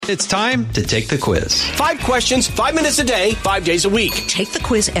It's time to take the quiz. 5 questions, 5 minutes a day, 5 days a week. Take the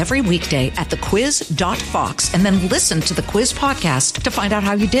quiz every weekday at thequiz.fox and then listen to the quiz podcast to find out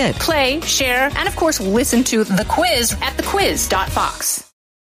how you did. Play, share, and of course, listen to the quiz at thequiz.fox.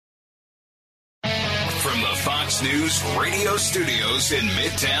 From the Fox News radio studios in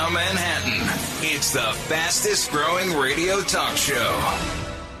Midtown Manhattan, it's the fastest growing radio talk show.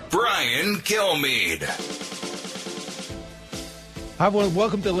 Brian Kilmeade. Hi, everyone.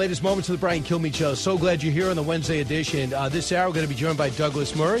 Welcome to the latest moments of the Brian Kilmeade Show. So glad you're here on the Wednesday edition. This hour, we're going to be joined by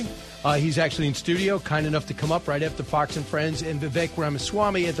Douglas Murray. He's actually in studio, kind enough to come up right after Fox and Friends, and Vivek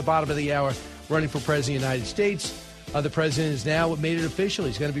Ramaswamy at the bottom of the hour, running for president of the United States. The president has now made it official.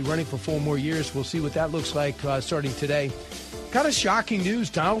 He's going to be running for 4 more years. We'll see what that looks like starting today. Kind of shocking news.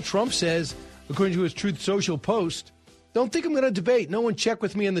 Donald Trump says, according to his Truth Social post, don't think I'm going to debate. No one check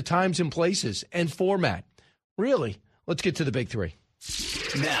with me on the times and places and format. Really? Let's get to the big 3.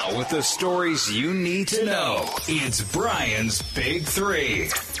 Now, with the stories you need to know, it's Brian's Big 3.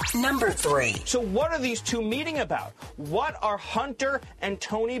 Number 3. So what are these two meeting about? What are Hunter and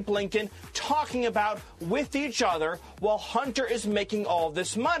Tony Blinken talking about with each other while Hunter is making all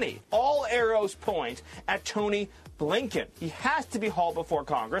this money? All arrows point at Tony Blinken. He has to be hauled before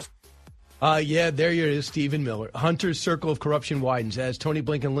Congress. Yeah, there you is, Stephen Miller. Hunter's circle of corruption widens as Tony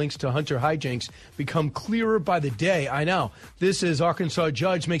Blinken links to Hunter hijinks become clearer by the day. I know. This is Arkansas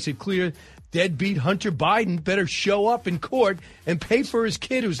judge makes it clear deadbeat Hunter Biden better show up in court and pay for his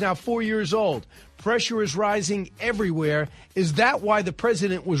kid who's now 4 years old. Pressure is rising everywhere. Is that why the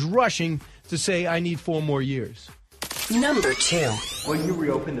president was rushing to say, I need 4 more years? Number 2. Will you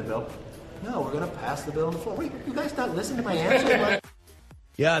reopen the bill? No, we're going to pass the bill on the floor. Wait, you guys not listen to my answer?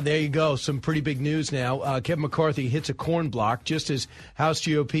 Yeah, there you go. Some pretty big news now. Kevin McCarthy hits a corn block just as House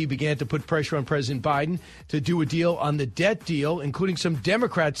GOP began to put pressure on President Biden to do a deal on the debt deal, including some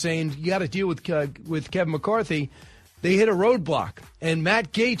Democrats saying you got to deal with Kevin McCarthy. They hit a roadblock. And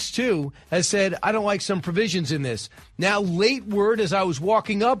Matt Gaetz, too, has said, I don't like some provisions in this. Now, late word as I was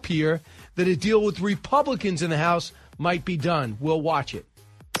walking up here that a deal with Republicans in the House might be done. We'll watch it.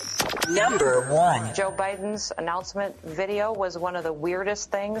 Number 1. Joe Biden's announcement video was one of the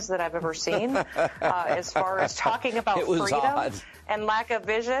weirdest things that I've ever seen as far as talking about freedom and lack of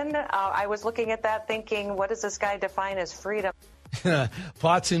vision. I was looking at that thinking, what does this guy define as freedom?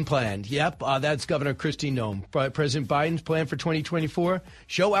 Plots and planned. Yep, that's Governor Kristi Noem. President Biden's plan for 2024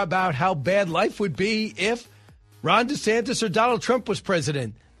 show about how bad life would be if Ron DeSantis or Donald Trump was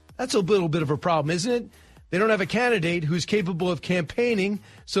president. That's a little bit of a problem, isn't it? They don't have a candidate who's capable of campaigning,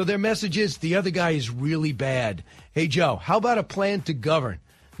 so their message is the other guy is really bad. Hey, Joe, how about a plan to govern?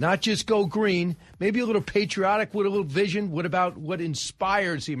 Not just go green, maybe a little patriotic with a little vision. What about what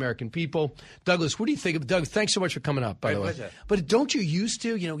inspires the American people? Douglas, what do you think of Doug? Thanks so much for coming up, by the way. But don't you used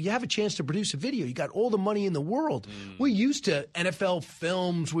to, you have a chance to produce a video. You got all the money in the world. We're used to NFL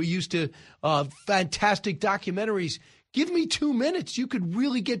films. We're used to fantastic documentaries. Give me 2 minutes. You could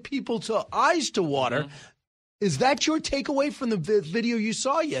really get people to eyes to water. Is that your takeaway from the video you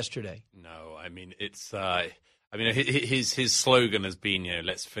saw yesterday? No, I mean, it's his slogan has been,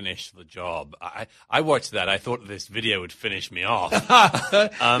 let's finish the job. I watched that. I thought this video would finish me off.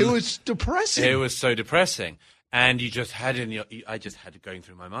 It was depressing. It was so depressing. And you just had I just had it going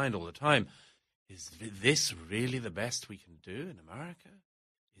through my mind all the time. Is this really the best we can do in America?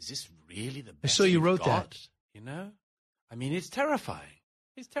 Is this really the best? So you wrote that. I mean, it's terrifying.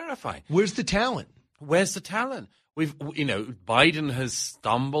 It's terrifying. Where's the talent? Where's the talent? Biden has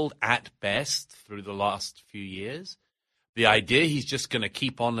stumbled at best through the last few years. The idea he's just going to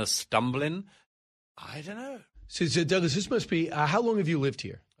keep on stumbling, I don't know. So Douglas, this must be, how long have you lived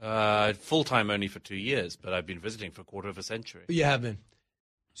here? Full-time only for 2 years, but I've been visiting for a quarter of a century. You have been.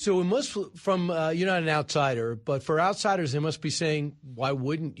 So it must, you're not an outsider, but for outsiders, they must be saying, why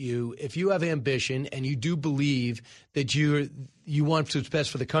wouldn't you, if you have ambition and you do believe that you want what's best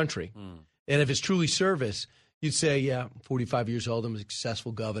for the country, and if it's truly service, you'd say, yeah, I'm 45 years old. I'm a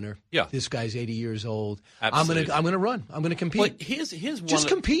successful governor. Yeah. This guy's 80 years old. Absolutely. I'm gonna run. I'm gonna compete. Well, here's one. Just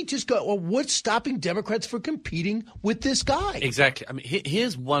compete. Just go. Well, what's stopping Democrats from competing with this guy? Exactly. I mean,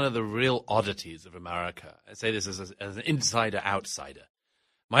 here's one of the real oddities of America. I say this as an insider-outsider.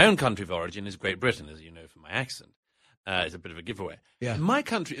 My own country of origin is Great Britain, as you know from my accent. It's a bit of a giveaway. Yeah. In my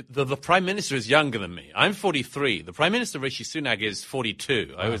country, the Prime Minister is younger than me. I'm 43. The Prime Minister, Rishi Sunak, is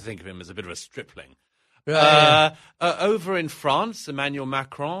 42. I always think of him as a bit of a stripling. Over in France, Emmanuel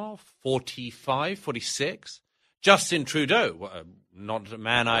Macron, 45, 46. Justin Trudeau, not a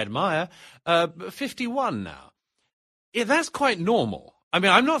man I admire, 51 now. Yeah, that's quite normal. I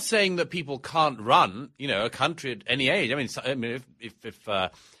mean, I'm not saying that people can't run, a country at any age. I mean, if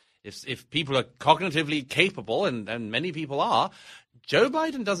If people are cognitively capable, and many people are, Joe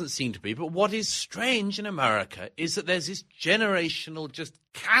Biden doesn't seem to be. But what is strange in America is that there's this generational just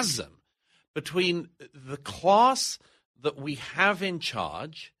chasm between the class that we have in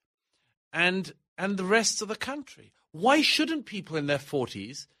charge and the rest of the country. Why shouldn't people in their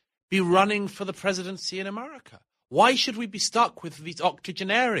 40s be running for the presidency in America? Why should we be stuck with these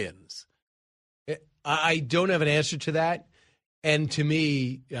octogenarians? I don't have an answer to that. And to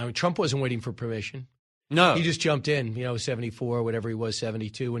me, Trump wasn't waiting for permission. No. He just jumped in, 74, whatever he was,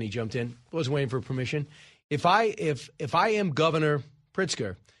 72 when he jumped in. Wasn't waiting for permission. If I am Governor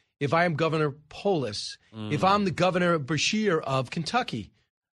Pritzker, if I am Governor Polis, if I'm the Governor Beshear of Kentucky,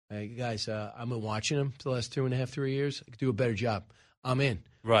 hey, guys, I've been watching him for the last 2.5, 3 years. I could do a better job. I'm in.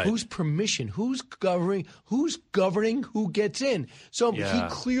 Right. Whose permission? Who's governing? Who's governing who gets in? So he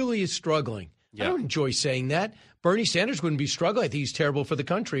clearly is struggling. Yeah. I don't enjoy saying that. Bernie Sanders wouldn't be struggling. I think he's terrible for the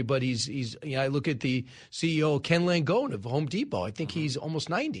country, but he's I look at the CEO, Ken Langone of Home Depot. I think he's almost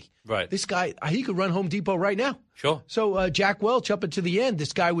 90. Right. This guy, he could run Home Depot right now. Sure. So Jack Welch, up until the end,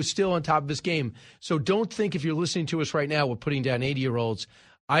 this guy was still on top of his game. So don't think if you're listening to us right now, we're putting down 80-year-olds.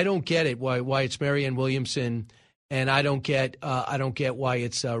 I don't get it why it's Marianne Williamson, and I don't get why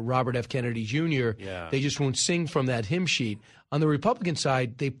it's Robert F. Kennedy Jr. Yeah. They just won't sing from that hymn sheet. On the Republican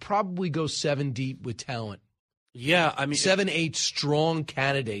side, they probably go 7 deep with talent. Yeah, I mean 7, 8 strong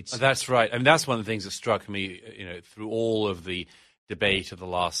candidates. That's right. I mean, that's one of the things that struck me, through all of the debate of the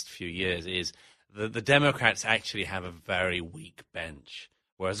last few years is the Democrats actually have a very weak bench,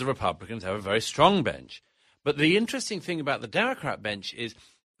 whereas the Republicans have a very strong bench. But the interesting thing about the Democrat bench is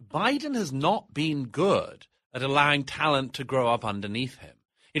Biden has not been good at allowing talent to grow up underneath him.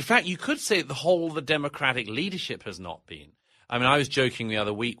 In fact, you could say the whole of the Democratic leadership has not been. I mean, I was joking the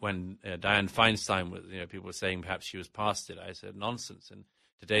other week when Dianne Feinstein was, people were saying perhaps she was past it. I said, nonsense. In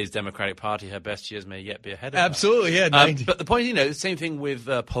today's Democratic Party, her best years may yet be ahead of her. Absolutely, yeah. But the point, the same thing with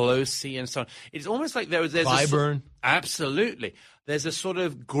Pelosi and so on. It's almost like there's Clyburn. Absolutely. There's a sort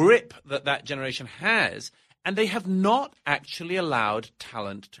of grip that generation has, and they have not actually allowed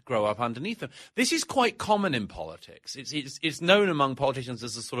talent to grow up underneath them. This is quite common in politics. It's known among politicians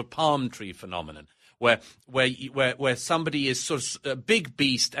as a sort of palm tree phenomenon, where somebody is sort of a big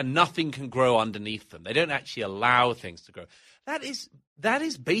beast and nothing can grow underneath them. They don't actually allow things to grow. That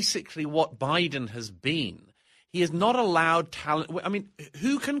is basically what Biden has been. He has not allowed talent. I mean,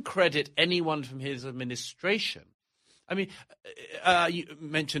 who can credit anyone from his administration? I mean, you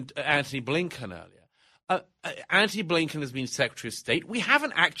mentioned Antony Blinken earlier. Antony Blinken has been Secretary of State. We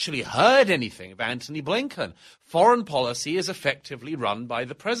haven't actually heard anything of Antony Blinken. Foreign policy is effectively run by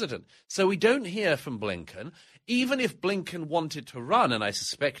the president. So we don't hear from Blinken. Even if Blinken wanted to run, and I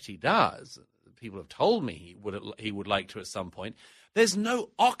suspect he does, people have told me he would like to at some point, there's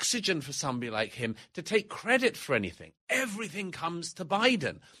no oxygen for somebody like him to take credit for anything. Everything comes to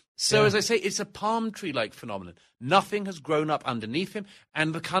Biden. So, as I say, it's a palm tree-like phenomenon. Nothing has grown up underneath him,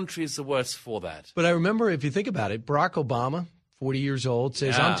 and the country is the worse for that. But I remember, if you think about it, Barack Obama, 40 years old,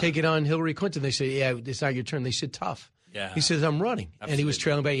 says, I'm taking on Hillary Clinton. They say, yeah, it's not your turn. They said, tough. Yeah. He says, I'm running. Absolutely. And he was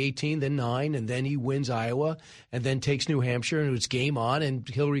trailing by 18, then 9, and then he wins Iowa, and then takes New Hampshire, and it's game on, and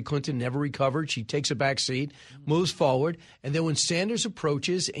Hillary Clinton never recovered. She takes a back seat, moves forward, and then when Sanders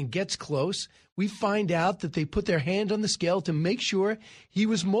approaches and gets close, we find out that they put their hand on the scale to make sure he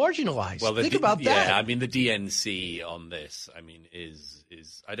was marginalized. Well, think about that. Yeah, I mean, the DNC on this, I mean, is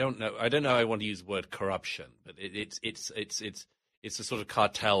I don't know. I want to use the word corruption, but it's a sort of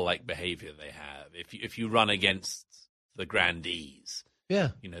cartel-like behavior they have. If you run against the grandees,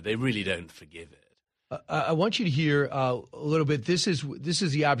 they really don't forgive it. I want you to hear a little bit. This is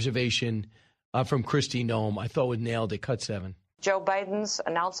the observation from Kristi Noem. I thought we nailed it. Cut 7. Joe Biden's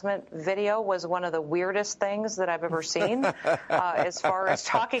announcement video was one of the weirdest things that I've ever seen as far as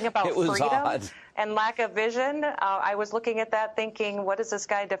talking about freedom and lack of vision. I was looking at that thinking, what does this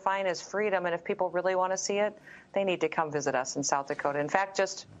guy define as freedom? And if people really want to see it, they need to come visit us in South Dakota. In fact,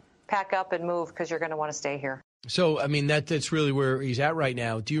 just pack up and move because you're going to want to stay here. So, I mean, that's really where he's at right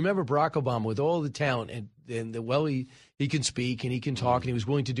now. Do you remember Barack Obama with all the talent and he can speak and he can talk and he was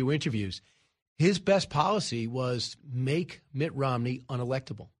willing to do interviews? His best policy was make Mitt Romney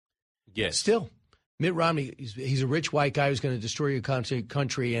unelectable. Yes. Still, Mitt Romney, he's a rich white guy who's going to destroy your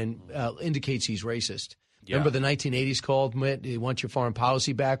country and indicates he's racist. Yeah. Remember the 1980s called Mitt, he wants your foreign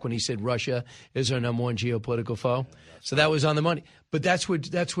policy back when he said Russia is our number one geopolitical foe. So that was on the money. But that's what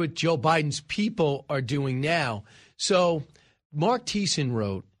Joe Biden's people are doing now. So Mark Thiessen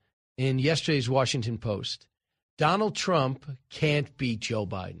wrote in yesterday's Washington Post, Donald Trump can't beat Joe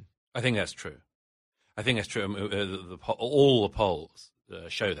Biden. I think that's true. All the polls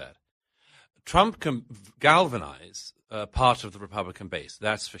show that. Trump can galvanize part of the Republican base,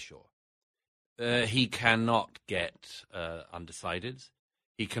 that's for sure. He cannot get undecideds.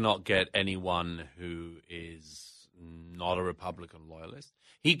 He cannot get anyone who is not a Republican loyalist.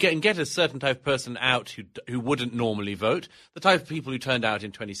 He can get a certain type of person out who wouldn't normally vote, the type of people who turned out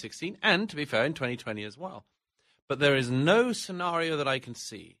in 2016 and, to be fair, in 2020 as well. But there is no scenario that I can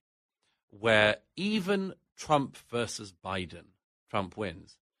see where even Trump versus Biden, Trump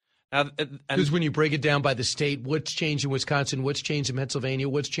wins. Because when you break it down by the state, what's changed in Wisconsin, what's changed in Pennsylvania,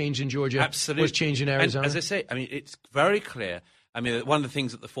 what's changed in Georgia, absolutely. What's changed in Arizona? And as I say, I mean, it's very clear. I mean, one of the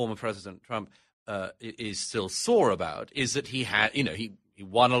things that the former President Trump is still sore about is that he had, he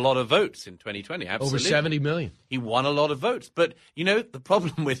won a lot of votes in 2020. Absolutely. Over 70 million. He won a lot of votes. But, the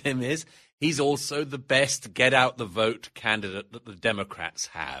problem with him is he's also the best get-out-the-vote candidate that the Democrats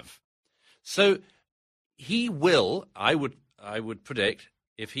have. So he will, I would predict,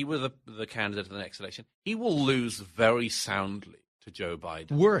 if he were the candidate in the next election, he will lose very soundly to Joe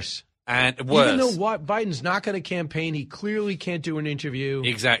Biden. Worse. And worse. Even though Biden's not going to campaign, he clearly can't do an interview.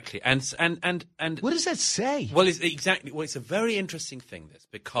 Exactly. And what does that say? Well, it's a very interesting thing,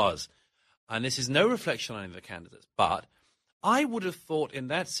 because, and this is no reflection on any of the candidates, but I would have thought in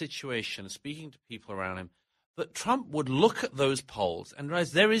that situation, speaking to people around him, that Trump would look at those polls and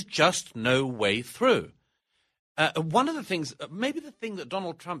realize there is just no way through. One of the things, maybe the thing that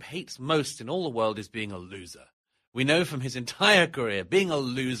Donald Trump hates most in all the world is being a loser. We know from his entire career, being a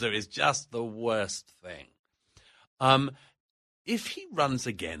loser is just the worst thing. If he runs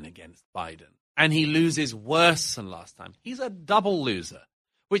again against Biden and he loses worse than last time, he's a double loser,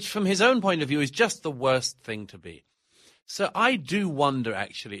 which from his own point of view is just the worst thing to be. So I do wonder,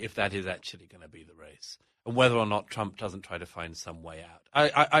 actually, if that is actually going to be the race and whether or not Trump doesn't try to find some way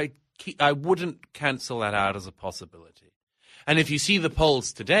out. I wouldn't cancel that out as a possibility. And if you see the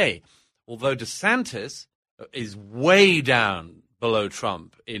polls today, although DeSantis is way down below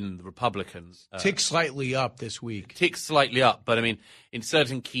Trump in the Republicans. Ticks slightly up this week. Ticks slightly up. But, I mean, in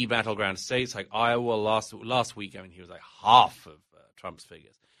certain key battleground states like Iowa last week, I mean, he was like half of Trump's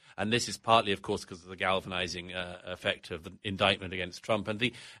figures. And this is partly, of course, because of the galvanizing effect of the indictment against Trump and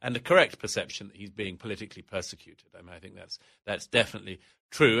the correct perception that he's being politically persecuted. I mean, I think that's definitely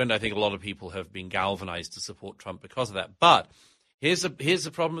true, and I think a lot of people have been galvanized to support Trump because of that. But here's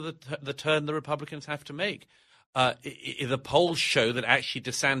the problem of the turn the Republicans have to make. The polls show that actually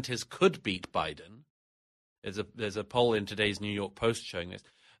DeSantis could beat Biden. There's a poll in today's New York Post showing this.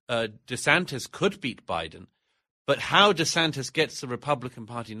 DeSantis could beat Biden. But how DeSantis gets the Republican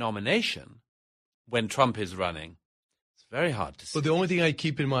Party nomination when Trump is running, it's very hard to see. But the only thing I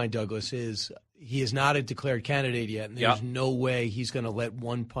keep in mind, Douglas, is he is not a declared candidate yet, and there's no way he's going to let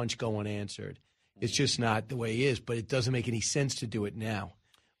one punch go unanswered. It's just not the way he is, but it doesn't make any sense to do it now.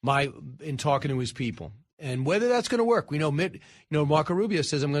 In talking to his people. And whether that's going to work, we know, Marco Rubio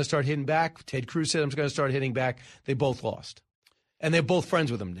says, I'm going to start hitting back. Ted Cruz said, I'm going to start hitting back. They both lost. And they're both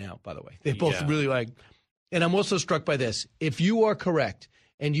friends with him now, by the way. They both really like. And I'm also struck by this. If you are correct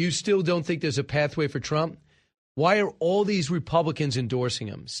and you still don't think there's a pathway for Trump, why are all these Republicans endorsing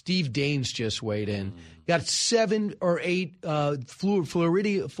him? Steve Daines just weighed in. Got 7 or 8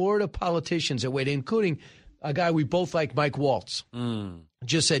 Florida politicians that weighed in, including a guy we both like, Mike Waltz.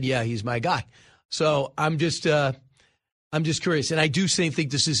 Just said, yeah, he's my guy. So I'm just curious. And I do think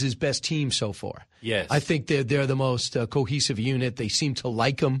this is his best team so far. Yes. I think they're the most cohesive unit. They seem to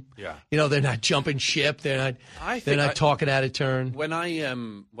like him. Yeah. They're not jumping ship. They're not talking out of turn. When I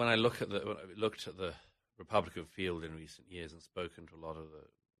looked at the Republican field in recent years and spoken to a lot of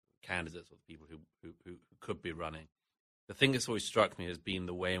the candidates or the people who could be running, the thing that's always struck me has been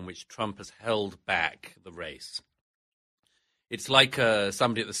the way in which Trump has held back the race. It's like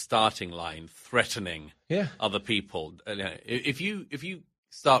somebody at the starting line threatening other people. If you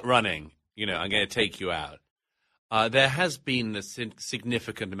start running, I'm going to take you out. There has been a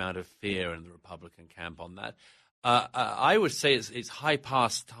significant amount of fear in the Republican camp on that. I would say it's high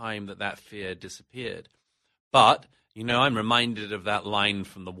past time that fear disappeared. But, I'm reminded of that line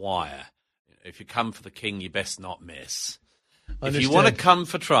from The Wire. If you come for the king, you best not miss. Understood. If you want to come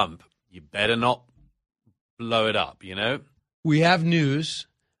for Trump, you better not blow it up, We have news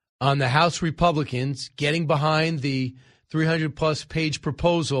on the House Republicans getting behind the 300-plus page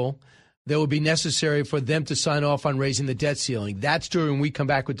proposal that would be necessary for them to sign off on raising the debt ceiling. That's during we come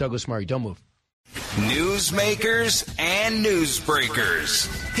back with Douglas Murray. Don't move. Newsmakers and newsbreakers.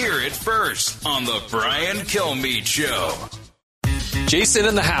 Hear it first on the Brian Kilmeade Show. Jason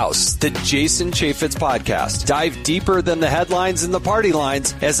in the House, the Jason Chaffetz podcast. Dive deeper than the headlines and the party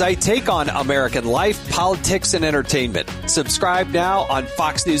lines as I take on American life, politics, and entertainment. Subscribe now on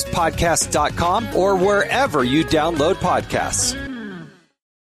FoxNewsPodcast.com or wherever you download podcasts.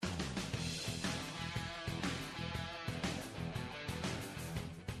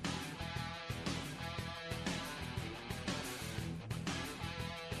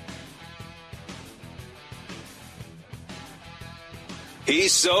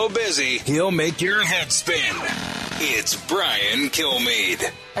 He's so busy, he'll make your head spin. It's Brian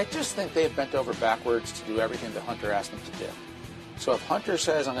Kilmeade. I just think they've bent over backwards to do everything that Hunter asked them to do. So if Hunter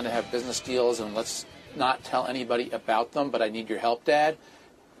says, I'm going to have business deals and let's not tell anybody about them, but I need your help, Dad,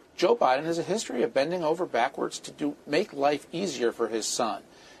 Joe Biden has a history of bending over backwards to make life easier for his son.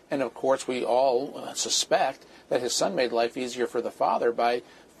 And, of course, we all suspect that his son made life easier for the father by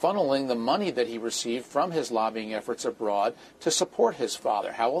funneling the money that he received from his lobbying efforts abroad to support his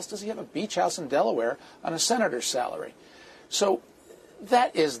father. How else does he have a beach house in Delaware on a senator's salary? So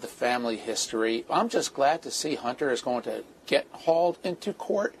that is the family history. I'm just glad to see Hunter is going to get hauled into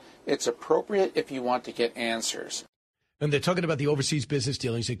court. It's appropriate if you want to get answers. And they're talking about the overseas business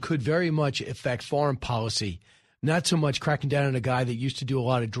dealings. It could very much affect foreign policy. Not so much cracking down on a guy that used to do a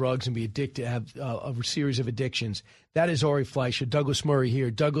lot of drugs and be addicted, have a series of addictions. That is Ari Fleischer. Douglas Murray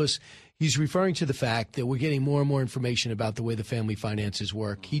here. Douglas, he's referring to the fact that we're getting more and more information about the way the family finances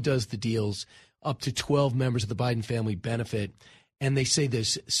work. He does the deals. Up to 12 members of the Biden family benefit. And they say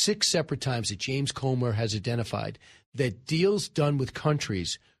there's 6 separate times that James Comer has identified that deals done with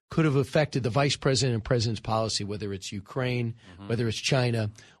countries could have affected the vice president and president's policy, whether it's Ukraine, whether it's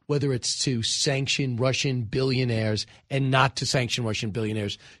China, whether it's to sanction Russian billionaires and not to sanction Russian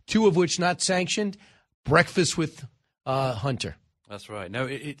billionaires, 2 of which not sanctioned, breakfast with Hunter. That's right. No,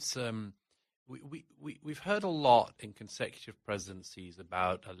 it's we've heard a lot in consecutive presidencies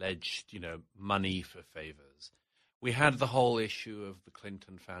about alleged, money for favors. We had the whole issue of the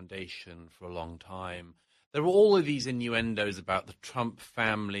Clinton Foundation for a long time. There were all of these innuendos about the Trump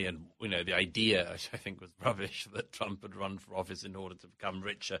family and, the idea, which I think was rubbish, that Trump had run for office in order to become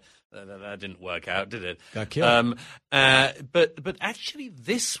richer. That didn't work out, did it? Got killed. But actually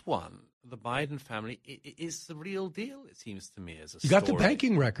this one, the Biden family, is the real deal, it seems to me, as a story. You got the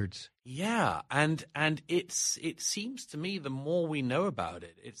banking records. Yeah, and it seems to me the more we know about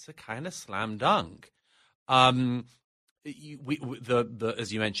it, it's a kind of slam dunk. As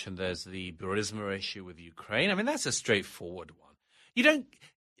you mentioned, there's the Burisma issue with Ukraine. I mean, that's a straightforward one.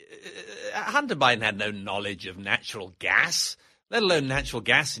 Hunter Biden had no knowledge of natural gas, let alone natural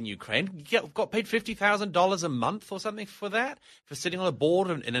gas in Ukraine. He got paid $50,000 a month or something for that, for sitting on a board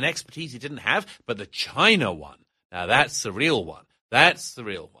in an expertise he didn't have. But the China one, now that's the real one. That's the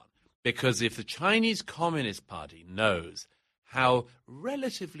real one. Because if the Chinese Communist Party knows how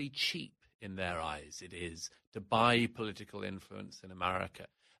relatively cheap in their eyes it is to buy political influence in America,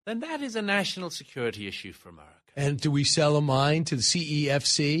 then that is a national security issue for America. And do we sell a mine to the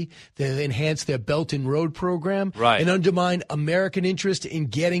CEFC to enhance their Belt and Road program and undermine American interest in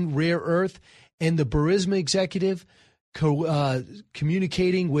getting rare earth? And the Burisma executive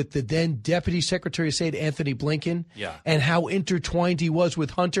communicating with the then Deputy Secretary of State, Anthony Blinken, and how intertwined he was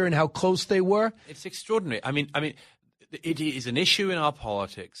with Hunter and how close they were? It's extraordinary. I mean, it is an issue in our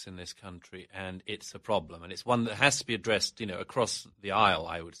politics in this country, and it's a problem, and it's one that has to be addressed, across the aisle,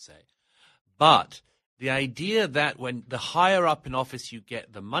 I would say. But the idea that when the higher up in office you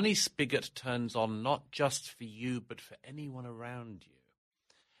get, the money spigot turns on not just for you, but for anyone around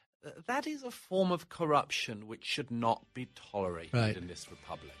you, that is a form of corruption which should not be tolerated in this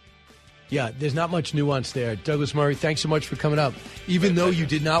republic. Yeah, there's not much nuance there. Douglas Murray, thanks so much for coming up. Even though you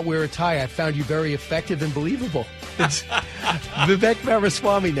did not wear a tie, I found you very effective and believable. Vivek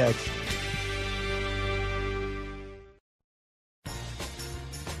Ramaswamy next.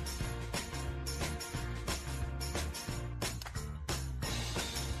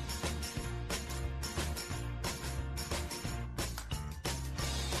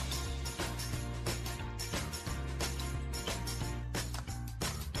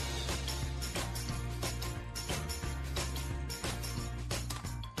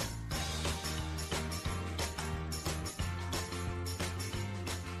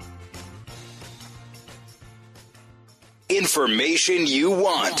 Information you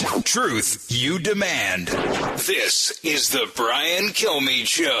want. Truth you demand. This is the Brian Kilmeade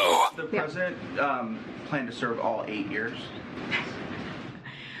Show. The president planned to serve all 8 years.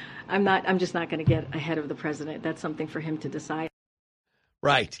 I'm just not going to get ahead of the president. That's something for him to decide.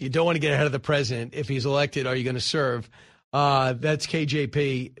 Right. You don't want to get ahead of the president. If he's elected, are you going to serve? That's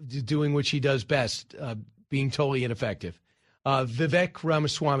KJP doing what she does best, being totally ineffective. Vivek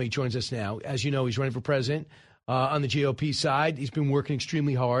Ramaswamy joins us now. As you know, he's running for president on the GOP side. He's been working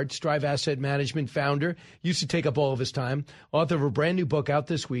extremely hard. Strive Asset Management founder, used to take up all of his time. Author of a brand new book out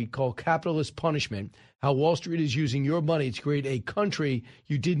this week called Capitalist Punishment, How Wall Street is Using Your Money to Create a Country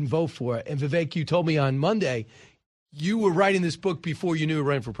You Didn't Vote For. And Vivek, you told me on Monday you were writing this book before you knew you were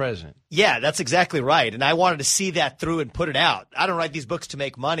running for president. Yeah, that's exactly right. And I wanted to see that through and put it out. I don't write these books to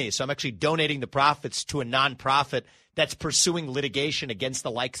make money, so I'm actually donating the profits to a nonprofit that's pursuing litigation against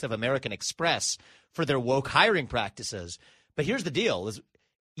the likes of American Express for their woke hiring practices. But here's the deal, is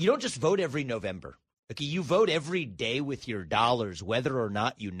you don't just vote every November. Okay, you vote every day with your dollars, whether or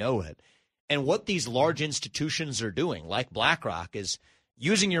not you know it. And what these large institutions are doing, like BlackRock, is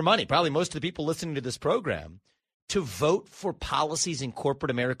using your money, probably most of the people listening to this program, to vote for policies in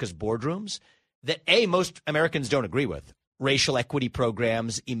corporate America's boardrooms that, A, most Americans don't agree with, racial equity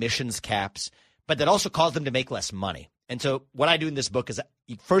programs, emissions caps, but that also cause them to make less money. And so what I do in this book is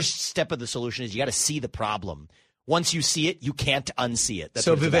the first step of the solution is you got to see the problem. Once you see it, you can't unsee it. That's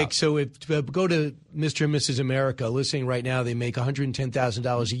so, Vivek, so if go to Mr. and Mrs. America, listening right now, they make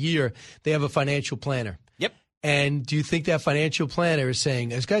 $110,000 a year. They have a financial planner. Yep. And do you think that financial planner is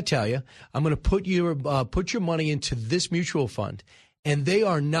saying, I just got to tell you, I'm going to put your money into this mutual fund, and they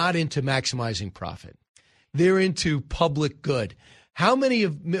are not into maximizing profit. They're into public good. How many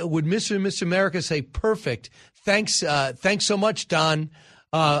would Mr. and Mrs. America say, perfect, thanks so much, Don.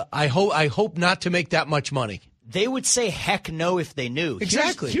 I hope not to make that much money. They would say heck no if they knew.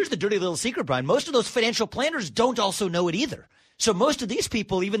 Exactly. Here's the dirty little secret, Brian. Most of those financial planners don't also know it either. So most of these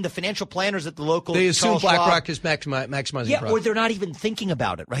people, even the financial planners at the local, they assume Charles BlackRock is maximizing profit. Or they're not even thinking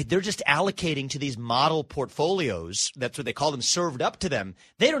about it, right? They're just allocating to these model portfolios. That's what they call them, served up to them.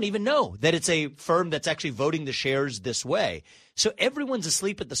 They don't even know that it's a firm that's actually voting the shares this way. So everyone's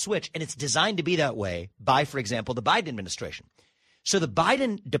asleep at the switch, and it's designed to be that way by, for example, the Biden administration. So the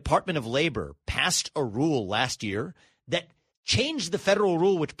Biden Department of Labor passed a rule last year that changed the federal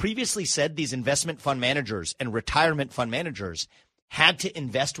rule, which previously said these investment fund managers and retirement fund managers had to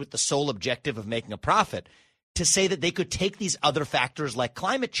invest with the sole objective of making a profit, to say that they could take these other factors like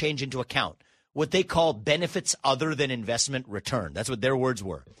climate change into account, what they call benefits other than investment return. That's what their words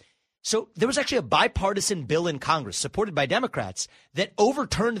were. So there was actually a bipartisan bill in Congress supported by Democrats that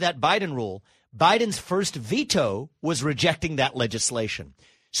overturned that Biden rule. Biden's first veto was rejecting that legislation.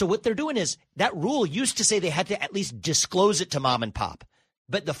 So what they're doing is that rule used to say they had to at least disclose it to mom and pop.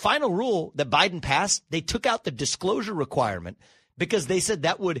 But the final rule that Biden passed, they took out the disclosure requirement because they said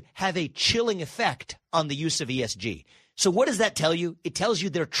that would have a chilling effect on the use of ESG. So what does that tell you? It tells you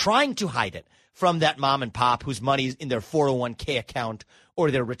they're trying to hide it from that mom and pop whose money is in their 401k account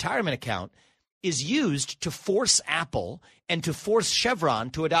or their retirement account is used to force Apple and to force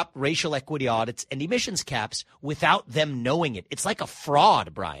Chevron to adopt racial equity audits and emissions caps without them knowing it. It's like a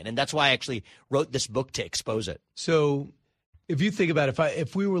fraud, Brian, and that's why I actually wrote this book to expose it. So if you think about it,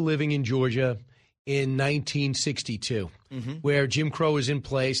 if we were living in Georgia in 1962, where Jim Crow was in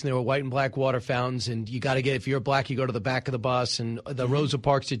place and there were white and black water fountains, and you got to get, if you're black, you go to the back of the bus, and the Rosa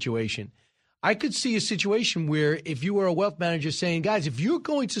Parks situation, I could see a situation where if you were a wealth manager saying, guys, if you're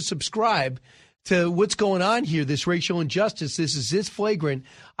going to subscribe to what's going on here, this racial injustice, this is this flagrant,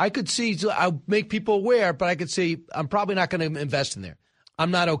 I could see, I'll make people aware, but I could see I'm probably not going to invest in there. I'm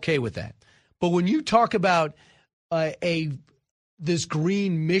not okay with that. But when you talk about this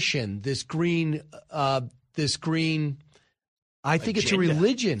green mission, this green, I think it's a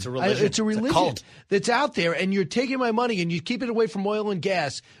religion. It's a religion. It's a religion that's out there, and you're taking my money and you keep it away from oil and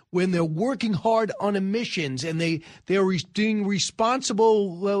gas when they're working hard on emissions, and they're being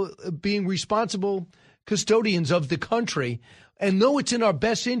responsible custodians of the country. And though it's in our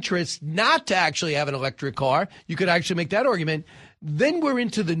best interest not to actually have an electric car, you could actually make that argument. Then we're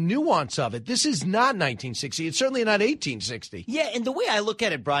into the nuance of it. This is not 1960. It's certainly not 1860. Yeah, and the way I look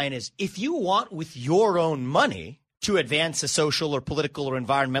at it, Brian, is if you want with your own money to advance a social or political or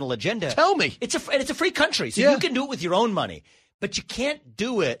environmental agenda, tell me. It's a free country, so you can do it with your own money. But you can't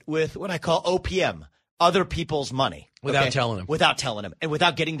do it with what I call OPM, other people's money. Without telling them. Without telling them, and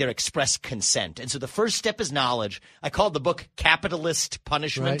without getting their express consent. And so the first step is knowledge. I called the book Capitalist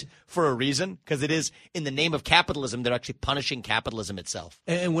Punishment for a reason, because it is in the name of capitalism, they're actually punishing capitalism itself.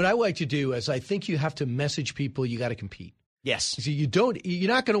 And what I like to do is I think you have to message people you got to compete. Yes. So you're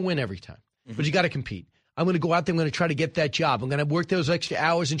not going to win every time, but you got to compete. I'm going to go out there. I'm going to try to get that job. I'm going to work those extra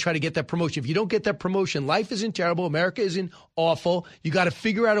hours and try to get that promotion. If you don't get that promotion, life isn't terrible. America isn't awful. You got to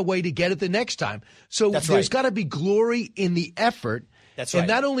figure out a way to get it the next time. So there's got to be glory in the effort. That's right. And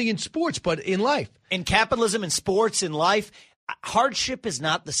not only in sports, but in life. In capitalism, in sports, in life. hardship is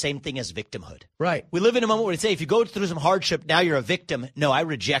not the same thing as victimhood. Right. We live in a moment where we say, if you go through some hardship, now you're a victim. No, I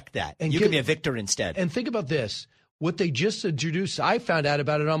reject that. And you can be a victor instead. And think about this. What they just introduced, I found out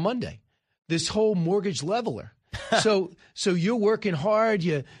about it on Monday. This whole mortgage leveler. So you're working hard,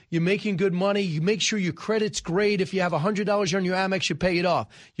 you're making good money, you make sure your credit's great. If you have $100 on your Amex, you pay it off.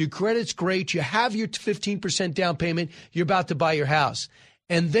 Your credit's great, you have your 15% down payment, you're about to buy your house.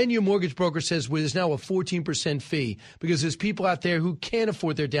 And then your mortgage broker says, well, there's now a 14% fee because there's people out there who can't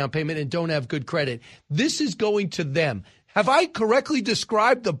afford their down payment and don't have good credit. This is going to them. Have I correctly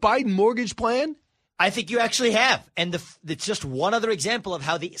described the Biden mortgage plan? I think you actually have. And it's just one other example of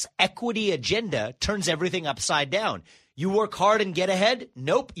how this equity agenda turns everything upside down. You work hard and get ahead?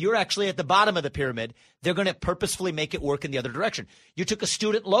 Nope, you're actually at the bottom of the pyramid. They're going to purposefully make it work in the other direction. You took a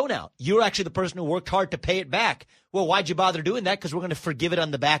student loan out. You're actually the person who worked hard to pay it back. Well, why'd you bother doing that? Because we're going to forgive it on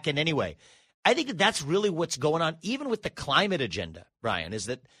the back end anyway. I think that's really what's going on, even with the climate agenda, Brian, is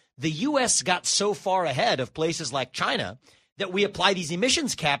that the U.S. got so far ahead of places like China that we apply these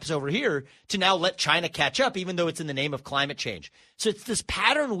emissions caps over here to now let China catch up, even though it's in the name of climate change. So it's this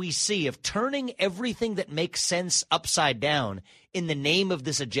pattern we see of turning everything that makes sense upside down in the name of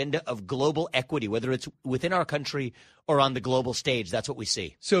this agenda of global equity, whether it's within our country or on the global stage. That's what we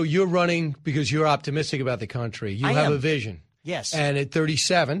see. So you're running because you're optimistic about the country. You have a vision. Yes. And at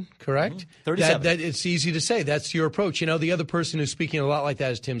 37, correct? Mm-hmm. 37. That it's easy to say. That's your approach. You know, the other person who's speaking a lot like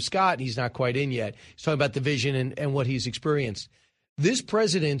that is Tim Scott, and he's not quite in yet. He's talking about the vision and what he's experienced. This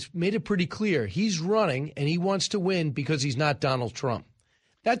president made it pretty clear. He's running, and he wants to win because he's not Donald Trump.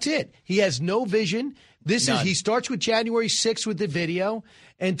 That's it. He has no vision. He starts with January 6th with the video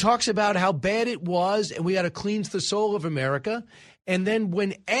and talks about how bad it was, and we got to cleanse the soul of America. And then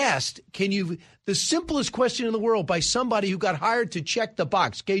when asked, the simplest question in the world by somebody who got hired to check the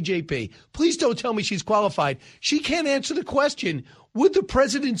box, KJP, please don't tell me she's qualified. She can't answer the question, would the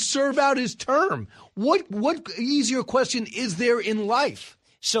president serve out his term? What easier question is there in life?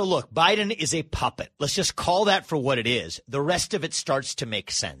 So look, Biden is a puppet. Let's just call that for what it is. The rest of it starts to make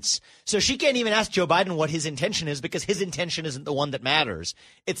sense. So she can't even ask Joe Biden what his intention is because his intention isn't the one that matters.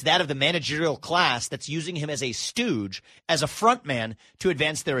 It's that of the managerial class that's using him as a stooge, as a front man to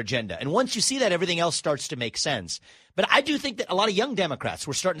advance their agenda. And once you see that, everything else starts to make sense. But I do think that a lot of young Democrats,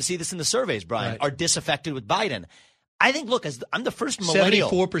 we're starting to see this in the surveys, Brian, are disaffected with Biden. I think, look, as I'm the first millennial.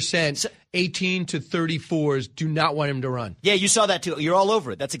 74%, 18 to 34s do not want him to run. Yeah, you saw that too. You're all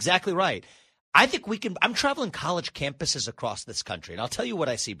over it. That's exactly right. I think I'm traveling college campuses across this country, and I'll tell you what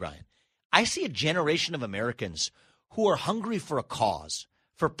I see, Brian. I see a generation of Americans who are hungry for a cause,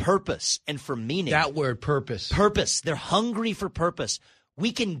 for purpose, and for meaning. That word, purpose. Purpose. They're hungry for purpose.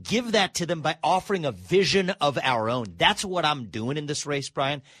 We can give that to them by offering a vision of our own. That's what I'm doing in this race,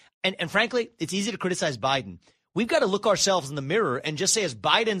 Brian. And frankly, it's easy to criticize Biden. We've got to look ourselves in the mirror and just say, as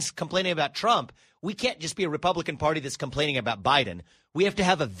Biden's complaining about Trump, we can't just be a Republican Party that's complaining about Biden. We have to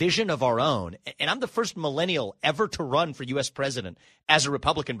have a vision of our own. And I'm the first millennial ever to run for U.S. president as a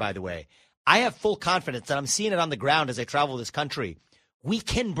Republican, by the way. I have full confidence that I'm seeing it on the ground as I travel this country. We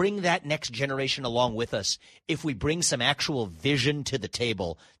can bring that next generation along with us if we bring some actual vision to the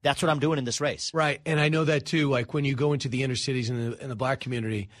table. That's what I'm doing in this race. Right. And I know that, too. Like when you go into the inner cities in the black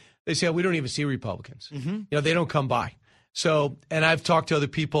community, they say, we don't even see Republicans. Mm-hmm. You know, they don't come by. So, and I've talked to other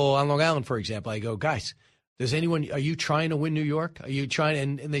people on Long Island, for example. I go, guys, are you trying to win New York? Are you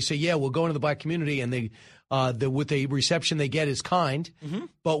trying? And they say, yeah, we'll go into the black community, and with the reception they get is kind,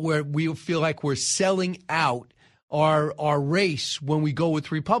 but we feel like we're selling out our race when we go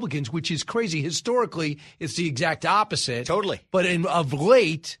with Republicans, which is crazy. Historically, it's the exact opposite. Totally. But of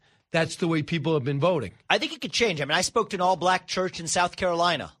late, that's the way people have been voting. I think it could change. I mean, I spoke to an all-black church in South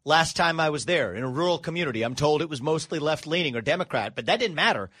Carolina last time I was there in a rural community. I'm told it was mostly left-leaning or Democrat, but that didn't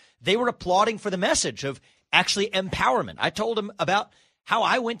matter. They were applauding for the message of actually empowerment. I told them about how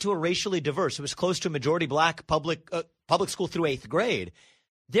I went to a racially diverse, it was close to a majority black public school through 8th grade.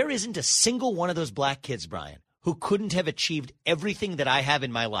 There isn't a single one of those black kids, Brian, who couldn't have achieved everything that I have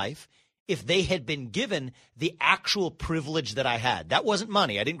in my life if they had been given the actual privilege that I had. That wasn't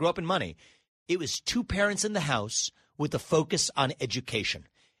money. I didn't grow up in money. It was 2 parents in the house with a focus on education.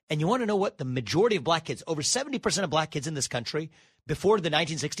 And you want to know what? The majority of black kids, over 70% of black kids in this country before the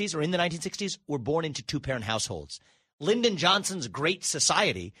 1960s or in the 1960s were born into 2-parent households. Lyndon Johnson's Great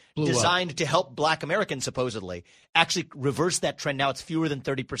Society, designed to help black Americans, supposedly, actually reverse that trend. Now it's fewer than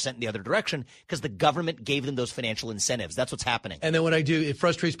 30% in the other direction because the government gave them those financial incentives. That's what's happening. And then what I do, it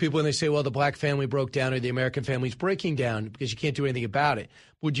frustrates people when they say, well, the black family broke down or the American family's breaking down because you can't do anything about it.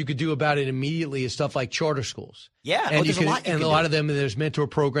 What you could do about it immediately is stuff like charter schools. Yeah, and a lot of them, there's mentor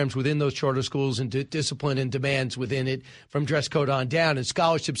programs within those charter schools and discipline and demands within it from dress code on down and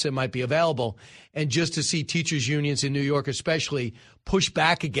scholarships that might be available. And just to see teachers unions in New York especially push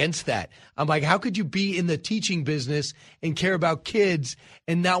back against that. I'm like, how could you be in the teaching business and care about kids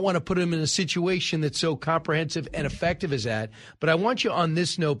and not want to put them in a situation that's so comprehensive and effective as that? But I want you on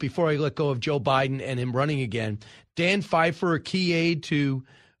this note, before I let go of Joe Biden and him running again, Dan Pfeiffer, a key aide to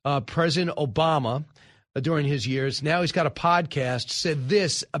President Obama during his years, now he's got a podcast, said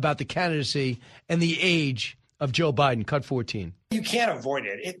this about the candidacy and the age of Joe Biden. Cut 14. You can't avoid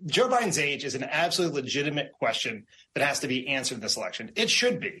it. Joe Biden's age is an absolutely legitimate question that has to be answered in this election. It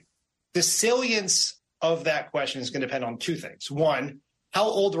should be. The salience of that question is going to depend on two things. One, how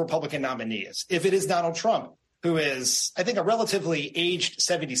old the Republican nominee is. If it is Donald Trump, who is, I think, a relatively aged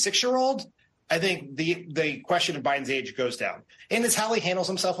 76-year-old, I think the question of Biden's age goes down. And it's how he handles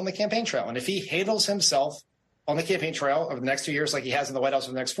himself on the campaign trail. And if he handles himself on the campaign trail over the next 2 years like he has in the White House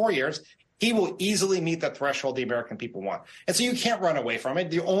for the next 4 years, he will easily meet the threshold the American people want. And so you can't run away from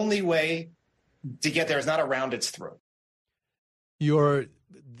it. The only way to get there is not around, it's through. Your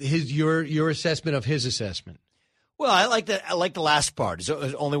assessment of his assessment. Well, I like the last part.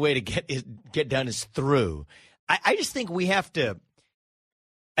 The only way to get done is through. I just think we have to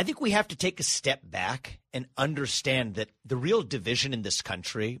take a step back and understand that the real division in this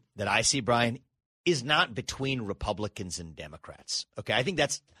country that I see, Brian, is not between Republicans and Democrats. Okay, I think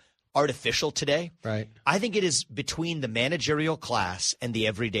that's artificial today. Right. I think it is between the managerial class and the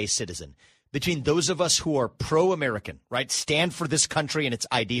everyday citizen, between those of us who are pro-American, right, stand for this country and its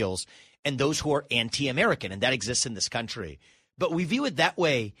ideals, and those who are anti-American, and that exists in this country. But we view it that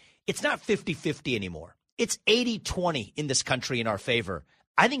way. It's not 50-50 anymore. It's 80-20 in this country in our favor.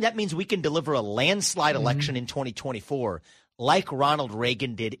 I think that means we can deliver a landslide election in 2024 like Ronald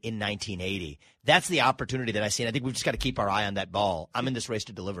Reagan did in 1980. That's the opportunity that I see, and I think we've just got to keep our eye on that ball. I'm in this race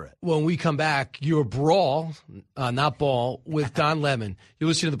to deliver it. When we come back, your brawl, not ball, with Don Lemon. You're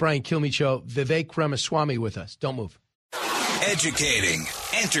listening to the Brian Kilmeade Show. Vivek Ramaswamy with us. Don't move. Educating,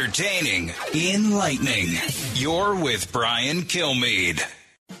 entertaining, enlightening. You're with Brian Kilmeade.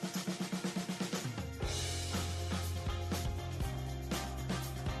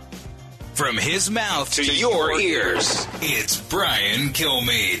 From his mouth to your ears, it's Brian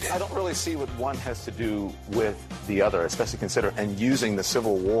Kilmeade. I don't really see what one has to do with the other, especially and using the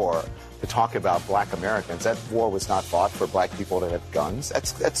Civil War to talk about black Americans. That war was not fought for black people to have guns.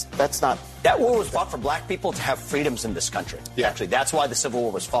 That's not. That war was fought for black people to have freedoms in this country. Yeah. Actually, that's why the Civil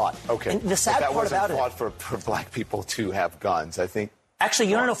War was fought. Okay. And the sad part about it. That wasn't fought for black people to have guns, I think.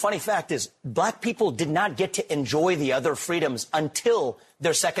 Actually, you know, funny fact is black people did not get to enjoy the other freedoms until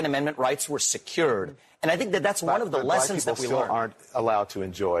their Second Amendment rights were secured. And I think that's one of the lessons that we learned. Black people still aren't allowed to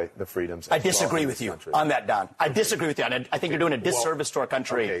enjoy the freedoms. I disagree with you on that, Don. I disagree with you. And I think you're doing a disservice to our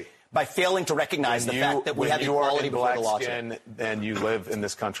country by failing to recognize the fact that we have equality before the law. And you live in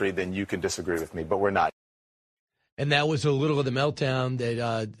this country, then you can disagree with me, but we're not. And that was a little of the meltdown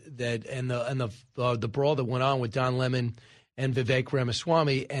the brawl that went on with Don Lemon and Vivek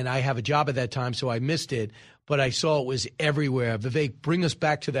Ramaswamy, and I have a job at that time, so I missed it, but I saw it was everywhere. Vivek, bring us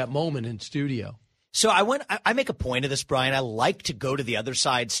back to that moment in studio. So I make a point of this, Brian. I like to go to the other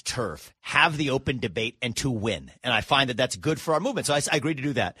side's turf, have the open debate, and to win. And I find that that's good for our movement. So I agreed to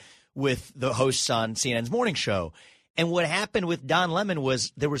do that with the hosts on CNN's morning show. And what happened with Don Lemon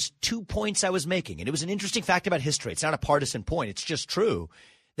was there was 2 points I was making. And it was an interesting fact about history. It's not a partisan point. It's just true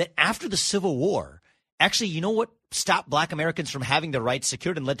that after the Civil War, actually, you know what stopped black Americans from having their rights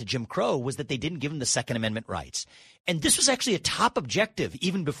secured and led to Jim Crow was that they didn't give them the Second Amendment rights. And this was actually a top objective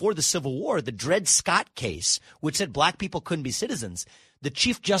even before the Civil War. The Dred Scott case, which said black people couldn't be citizens, the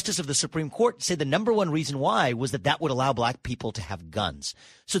Chief Justice of the Supreme Court said the number one reason why was that would allow black people to have guns.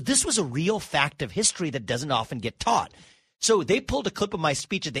 So this was a real fact of history that doesn't often get taught. So they pulled a clip of my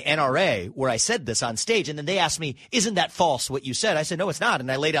speech at the NRA where I said this on stage, and then they asked me, isn't that false, what you said? I said, no, it's not, and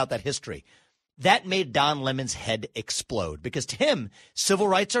I laid out that history. That made Don Lemon's head explode because to him, civil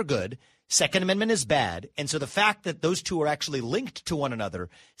rights are good, Second Amendment is bad, and so the fact that those two are actually linked to one another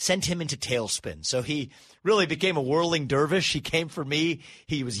sent him into tailspin. So he really became a whirling dervish. He came for me.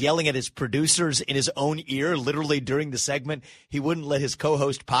 He was yelling at his producers in his own ear, literally during the segment. He wouldn't let his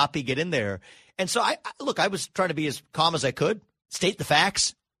co-host Poppy get in there. And so I was trying to be as calm as I could, state the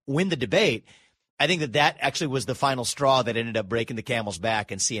facts, win the debate. I think that actually was the final straw that ended up breaking the camel's back,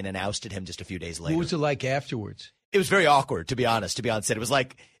 and CNN ousted him just a few days later. What was it like afterwards? It was very awkward, to be honest. It was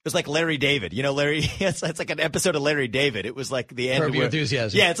like Larry David. You know, Larry. It's like an episode of Larry David. It was like the end. Curb Your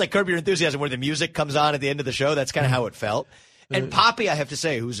Enthusiasm. Yeah, it's like Curb Your Enthusiasm, where the music comes on at the end of the show. That's kind of how it felt. And Poppy, I have to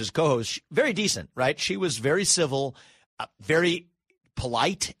say, who's his co-host, very decent, right? She was very civil, very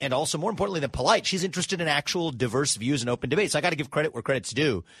polite, and also more importantly than polite, she's interested in actual diverse views and open debate. So I got to give credit where credit's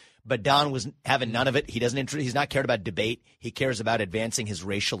due. But Don was having none of it. He's not cared about debate. He cares about advancing his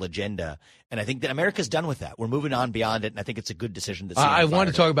racial agenda. And I think that America's done with that. We're moving on beyond it, and I think it's a good decision to see. I want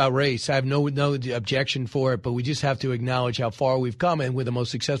to talk about race. I have no objection for it, but we just have to acknowledge how far we've come, and we're the most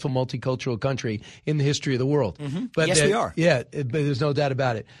successful multicultural country in the history of the world. Mm-hmm. But yes, we are. Yeah, but there's no doubt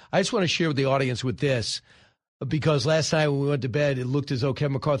about it. I just want to share with the audience with this. Because last night when we went to bed, it looked as though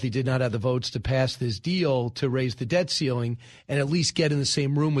Kevin McCarthy did not have the votes to pass this deal to raise the debt ceiling and at least get in the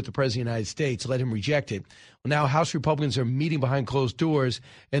same room with the President of the United States, let him reject it. Well, now House Republicans are meeting behind closed doors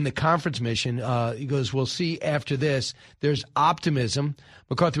in the conference mission. He goes, we'll see after this. There's optimism.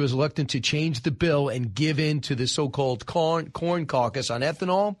 McCarthy was elected to change the bill and give in to the so-called corn caucus on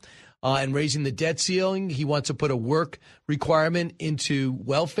ethanol. And raising the debt ceiling. He wants to put a work requirement into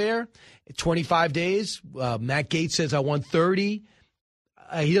welfare. 25 days. Matt Gaetz says, I want 30.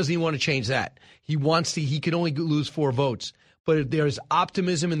 He doesn't even want to change that. He can only lose 4 votes. But there's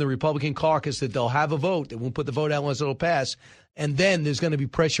optimism in the Republican caucus that they'll have a vote. They won't put the vote out unless it'll pass. And then there's going to be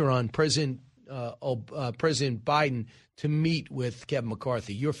pressure on President Biden to meet with Kevin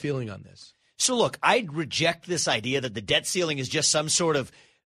McCarthy. Your feeling on this? So, look, I reject this idea that the debt ceiling is just some sort of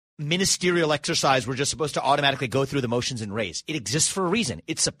ministerial exercise we're just supposed to automatically go through the motions and raise. It exists for a reason.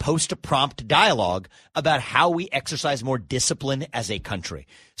 It's supposed to prompt dialogue about how we exercise more discipline as a country.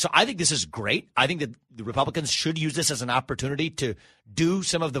 So I think this is great. I think that the Republicans should use this as an opportunity to do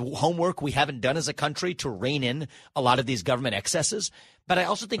some of the homework we haven't done as a country to rein in a lot of these government excesses. But I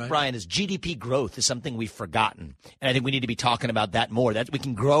also think, Brian, is GDP growth is something we've forgotten. And I think we need to be talking about that more. That we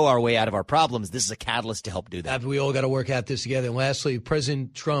can grow our way out of our problems. This is a catalyst to help do that. We all got to work out this together. And lastly,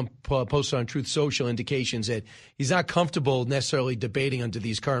 President Trump posted on Truth Social indications that he's not comfortable necessarily debating under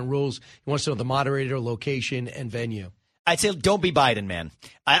these current rules. He wants to know the moderator, location, and venue. I'd say don't be Biden, man.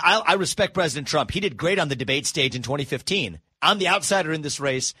 I respect President Trump. He did great on the debate stage in 2015. I'm the outsider in this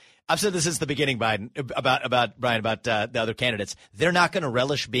race. I've said this since the beginning, Biden, about the other candidates. They're not going to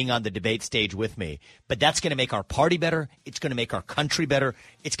relish being on the debate stage with me, but that's going to make our party better. It's going to make our country better.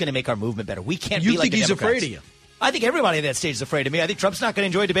 It's going to make our movement better. We can't be like the Democrats. You think he's afraid of you? I think everybody on that stage is afraid of me. I think Trump's not going to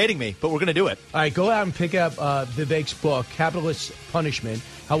enjoy debating me, but we're going to do it. All right, go out and pick up Vivek's book, Capitalist Punishment,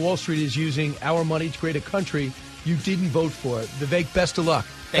 How Wall Street is Using Our Money to Create a Country You Didn't Vote For. Vivek, best of luck.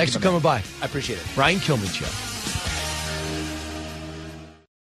 Thanks for coming by. I appreciate it. Brian Kilmeade Show.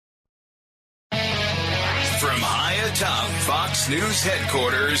 From high atop Fox News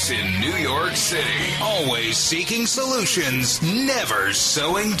headquarters in New York City, always seeking solutions, never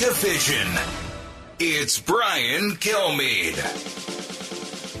sowing division. It's Brian Kilmeade.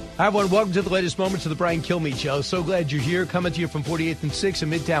 Hi, everyone. Welcome to the latest moments of the Brian Kilmeade Show. So glad you're here. Coming to you from 48th and 6th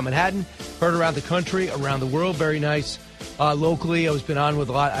in Midtown Manhattan. Heard around the country, around the world. Very nice. Locally, I've been on with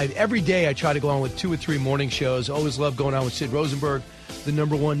a lot. Every day I try to go on with 2 or 3 morning shows. Always love going on with Sid Rosenberg, the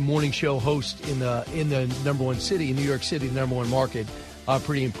number one morning show host in the number one city, in New York City, the number one market.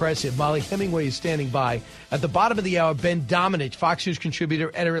 Pretty impressive. Molly Hemingway is standing by. At the bottom of the hour, Ben Domenech, Fox News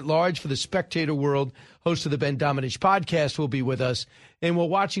contributor, editor-at-large for the Spectator World, host of the Ben Domenech podcast, will be with us. And we're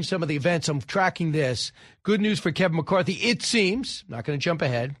watching some of the events. I'm tracking this. Good news for Kevin McCarthy. It seems, not going to jump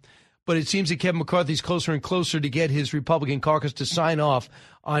ahead, but it seems that Kevin McCarthy is closer and closer to get his Republican caucus to sign off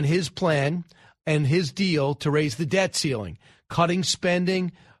on his plan and his deal to raise the debt ceiling, cutting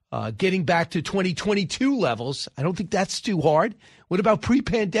spending, getting back to 2022 levels. I don't think that's too hard. What about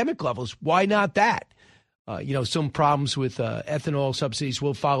pre-pandemic levels? Why not that? Some problems with ethanol subsidies.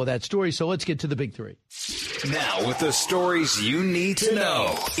 We'll follow that story. So let's get to the big 3. Now with the stories you need to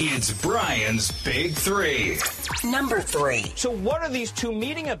know, it's Brian's Big 3. Number 3. So what are these two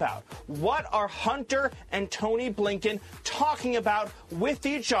meeting about? What are Hunter and Tony Blinken talking about with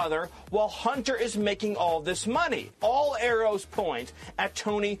each other while Hunter is making all this money? All arrows point at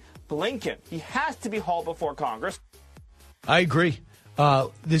Tony Blinken. He has to be hauled before Congress. I agree.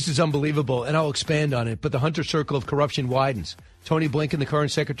 This is unbelievable, and I'll expand on it. But the Hunter circle of corruption widens. Tony Blinken, the current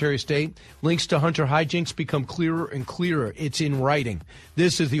Secretary of State, links to Hunter hijinks become clearer and clearer. It's in writing.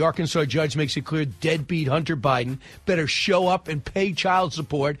 This, as the Arkansas judge makes it clear, deadbeat Hunter Biden better show up and pay child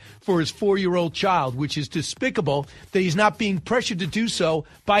support for his 4-year-old child, which is despicable that he's not being pressured to do so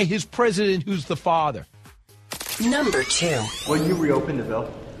by his president, who's the father. Number 2. Will you reopen the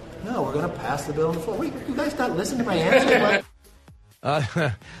bill? No, we're going to pass the bill on the floor. Wait, you guys not listen to my answer?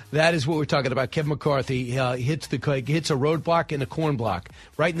 That is what we're talking about. Kevin McCarthy hits a roadblock and a corn block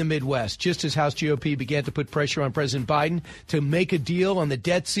right in the Midwest. Just as House GOP began to put pressure on President Biden to make a deal on the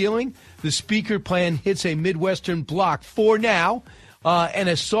debt ceiling, the Speaker plan hits a Midwestern block for now, and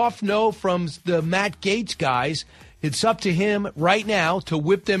a soft no from the Matt Gaetz guys. It's up to him right now to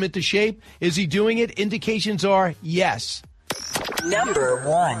whip them into shape. Is he doing it? Indications are yes. Number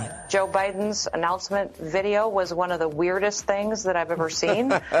 1. Joe Biden's announcement video was one of the weirdest things that I've ever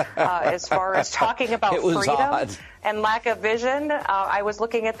seen as far as talking about freedom and lack of vision. I was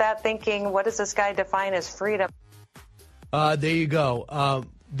looking at that thinking, what does this guy define as freedom? There you go.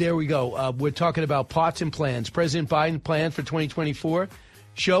 There we go. We're talking about plots and plans. President Biden planned for 2024.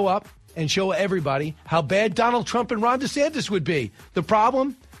 Show up and show everybody how bad Donald Trump and Ron DeSantis would be. The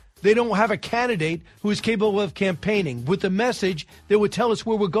problem? They don't have a candidate who is capable of campaigning with a message that would tell us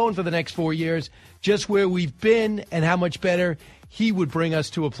where we're going for the next 4 years, just where we've been and how much better he would bring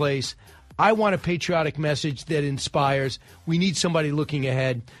us to a place. I want a patriotic message that inspires. We need somebody looking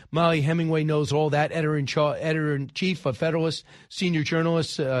ahead. Molly Hemingway knows all that, editor-in-chief of Federalist, senior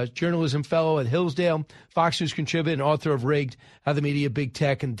journalist, journalism fellow at Hillsdale, Fox News contributor, and author of Rigged, How the Media, Big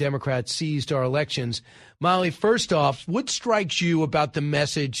Tech, and Democrats Seized Our Elections. Molly, first off, what strikes you about the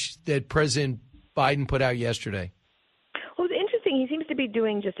message that President Biden put out yesterday? Well, it's interesting. He seems to be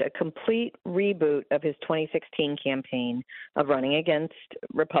doing just a complete reboot of his 2016 campaign of running against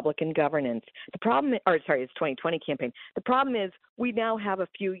Republican governance. The problem, his 2020 campaign. The problem is we now have a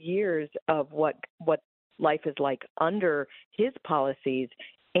few years of what life is like under his policies,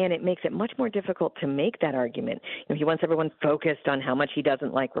 and it makes it much more difficult to make that argument. He wants everyone focused on how much he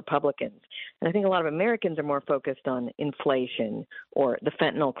doesn't like Republicans. And I think a lot of Americans are more focused on inflation or the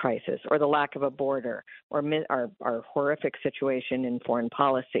fentanyl crisis or the lack of a border or our horrific situation in foreign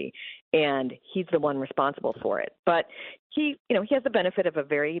policy. And he's the one responsible for it. But he has the benefit of a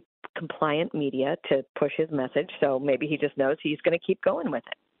very compliant media to push his message. So maybe he just knows he's going to keep going with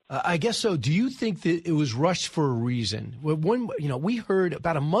it. I guess so. Do you think that it was rushed for a reason? We heard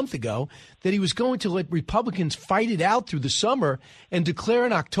about a month ago that he was going to let Republicans fight it out through the summer and declare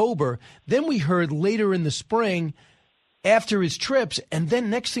in October. Then we heard later in the spring after his trips. And then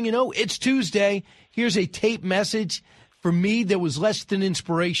next thing you know, it's Tuesday. Here's a tape message for me that was less than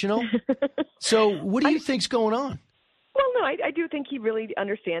inspirational. So what do you think's going on? Well, no, I do think he really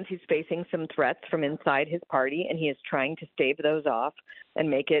understands he's facing some threats from inside his party, and he is trying to stave those off and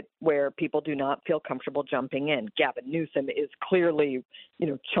make it where people do not feel comfortable jumping in. Gavin Newsom is clearly,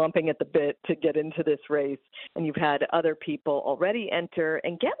 chomping at the bit to get into this race, and you've had other people already enter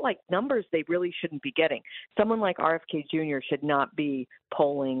and get numbers they really shouldn't be getting. Someone like RFK Jr. should not be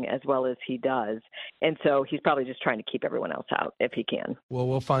polling as well as he does, and so he's probably just trying to keep everyone else out if he can. Well,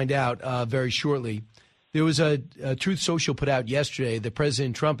 we'll find out very shortly. There was a Truth Social put out yesterday that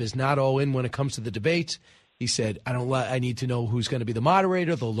President Trump is not all in when it comes to the debates. He said, I need to know who's going to be the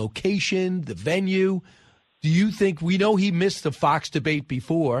moderator, the location, the venue. Do you think, we know he missed the Fox debate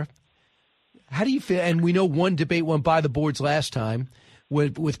before. How do you feel? And we know one debate went by the boards last time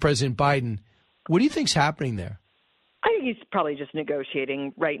with President Biden. What do you think's happening there? I think he's probably just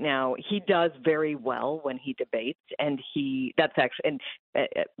negotiating right now. He does very well when he debates, and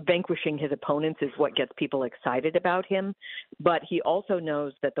vanquishing his opponents is what gets people excited about him. But he also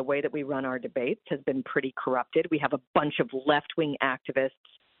knows that the way that we run our debates has been pretty corrupted. We have a bunch of left-wing activists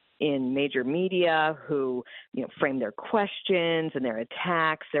in major media who, frame their questions and their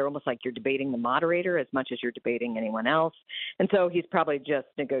attacks. They're almost like you're debating the moderator as much as you're debating anyone else. And so he's probably just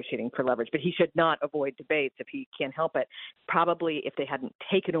negotiating for leverage. But he should not avoid debates if he can't help it. Probably if they hadn't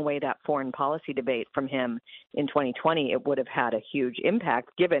taken away that foreign policy debate from him in 2020, it would have had a huge impact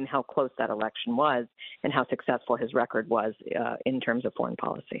given how close that election was and how successful his record was in terms of foreign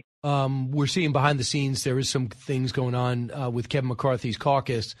policy. We're seeing behind the scenes there is some things going on with Kevin McCarthy's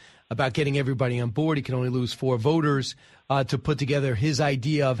caucus about getting everybody on board. He can only lose 4 voters to put together his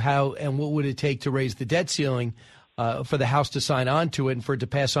idea of how and what would it take to raise the debt ceiling for the House to sign on to it and for it to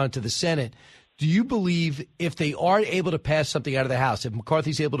pass on to the Senate. Do you believe if they are able to pass something out of the House, if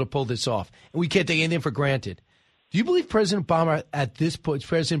McCarthy's able to pull this off, and we can't take anything for granted, do you believe President Biden at this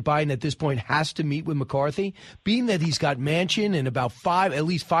point has to meet with McCarthy, being that he's got Manchin and at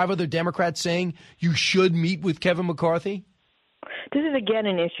least 5 other Democrats saying you should meet with Kevin McCarthy? This is, again,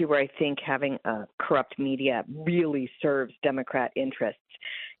 an issue where I think having a corrupt media really serves Democrat interests.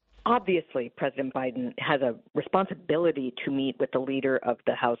 Obviously, President Biden has a responsibility to meet with the leader of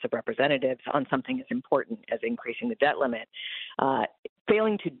the House of Representatives on something as important as increasing the debt limit.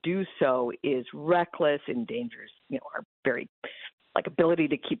 Failing to do so is reckless, endangers our very ability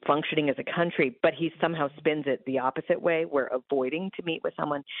to keep functioning as a country, but he somehow spins it the opposite way, where avoiding to meet with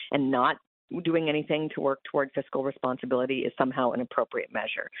someone and not doing anything to work toward fiscal responsibility is somehow an appropriate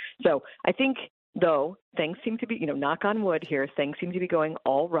measure. So I think, though, things seem to be, knock on wood here, things seem to be going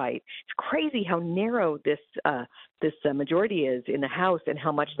all right. It's crazy how narrow this majority is in the House and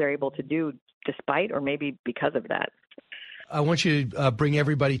how much they're able to do despite or maybe because of that. I want you to bring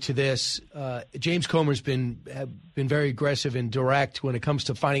everybody to this. James Comer's been very aggressive and direct when it comes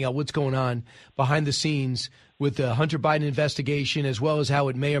to finding out what's going on behind the scenes with the Hunter Biden investigation, as well as how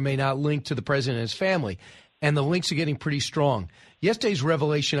it may or may not link to the president and his family. And the links are getting pretty strong. Yesterday's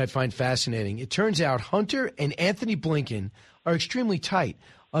revelation I find fascinating. It turns out Hunter and Anthony Blinken are extremely tight.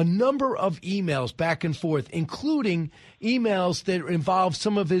 A number of emails back and forth, including emails that involve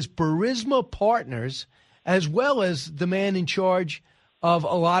some of his Burisma partners, as well as the man in charge of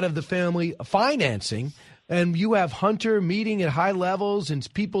a lot of the family financing. And you have Hunter meeting at high levels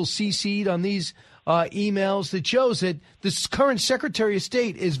and people CC'd on these emails that shows that this current Secretary of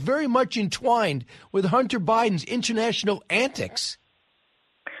State is very much entwined with Hunter Biden's international antics.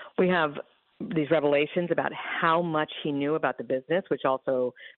 We have these revelations about how much he knew about the business, which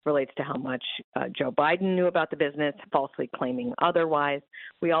also relates to how much Joe Biden knew about the business, falsely claiming otherwise.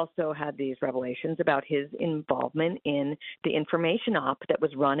 We also had these revelations about his involvement in the information op that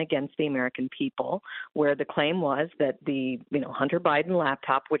was run against the American people, where the claim was that the Hunter Biden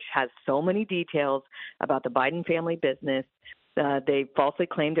laptop, which has so many details about the Biden family business, they falsely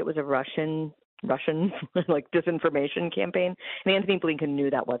claimed it was a Russian disinformation campaign. And Anthony Blinken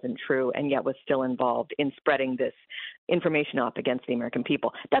knew that wasn't true and yet was still involved in spreading this information up against the American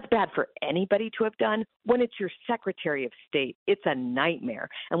people. That's bad for anybody to have done. When it's your Secretary of State, it's a nightmare.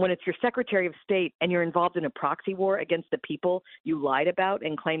 And when it's your Secretary of State and you're involved in a proxy war against the people you lied about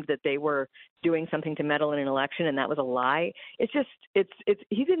and claimed that they were doing something to meddle in an election and that was a lie,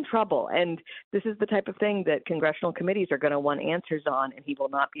 he's in trouble. And this is the type of thing that congressional committees are going to want answers on, and he will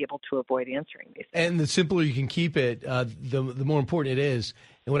not be able to avoid answering these things. And the simpler you can keep it, the more important it is.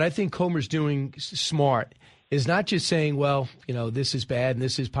 And what I think Comer's doing smart is not just saying, well, this is bad and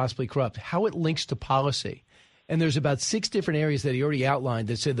this is possibly corrupt, how it links to policy. And there's about 6 different areas that he already outlined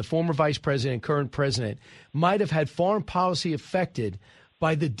that said the former vice president, current president, might have had foreign policy affected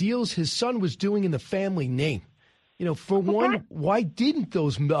by the deals his son was doing in the family name. For one, why didn't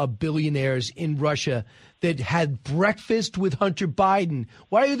those billionaires in Russia that had breakfast with Hunter Biden,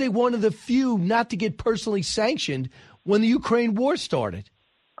 why are they one of the few not to get personally sanctioned when the Ukraine war started?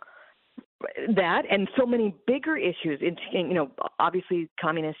 That and so many bigger issues. Obviously,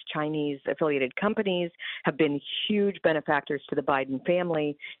 communist Chinese affiliated companies have been huge benefactors to the Biden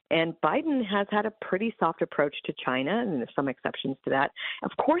family, and Biden has had a pretty soft approach to China, and there's some exceptions to that.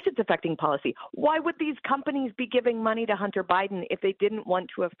 Of course, it's affecting policy. Why would these companies be giving money to Hunter Biden if they didn't want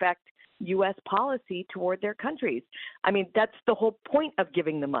to affect U.S. policy toward their countries? I mean, that's the whole point of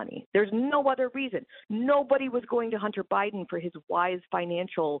giving the money. There's no other reason. Nobody was going to Hunter Biden for his wise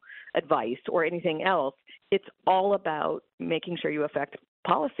financial advice or anything else. It's all about making sure you affect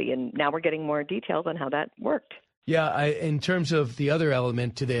policy, and now we're getting more details on how that worked. Yeah, in terms of the other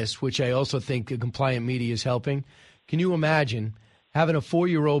element to this, which I also think the compliant media is helping, can you imagine having a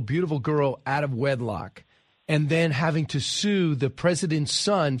 4-year-old beautiful girl out of wedlock and then having to sue the president's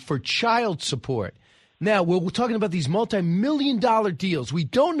son for child support? Now, we're talking about these multi-million-dollar deals. We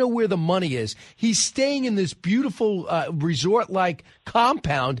don't know where the money is. He's staying in this beautiful resort-like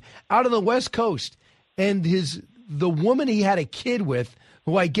compound out on the West Coast. And the woman he had a kid with,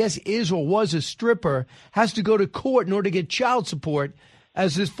 who I guess is or was a stripper, has to go to court in order to get child support,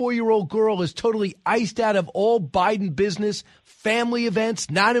 as this 4-year-old girl is totally iced out of all Biden business, family events,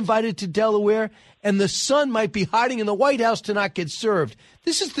 not invited to Delaware, and the son might be hiding in the White House to not get served.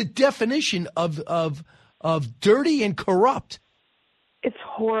 This is the definition of dirty and corrupt. It's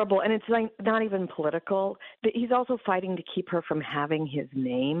horrible, and it's like not even political. He's also fighting to keep her from having his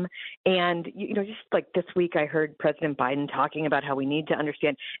name. And, just like this week I heard President Biden talking about how we need to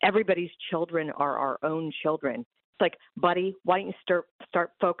understand everybody's children are our own children. Like, buddy, why don't you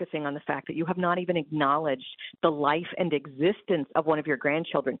start focusing on the fact that you have not even acknowledged the life and existence of one of your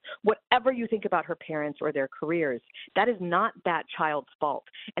grandchildren. Whatever you think about her parents or their careers, that is not that child's fault.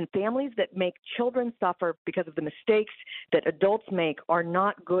 And families that make children suffer because of the mistakes that adults make are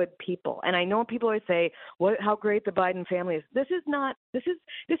not good people. And I know people always say, how great the Biden family is. This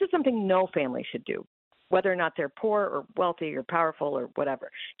is something no family should do, whether or not they're poor or wealthy or powerful or whatever.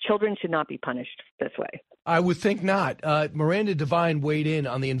 Children should not be punished this way. I would think not. Miranda Devine weighed in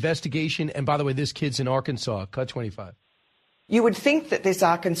on the investigation. And by the way, this kid's in Arkansas. Cut 25. You would think that this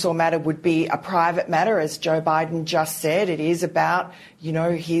Arkansas matter would be a private matter, as Joe Biden just said. It is about,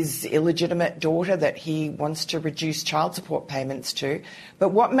 his illegitimate daughter that he wants to reduce child support payments to. But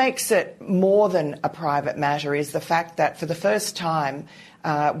what makes it more than a private matter is the fact that for the first time,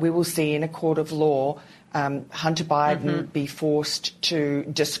 we will see in a court of law Hunter Biden be forced to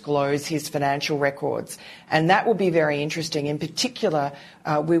disclose his financial records. And that will be very interesting. In particular,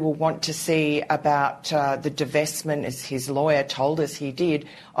 we will want to see about the divestment, as his lawyer told us he did,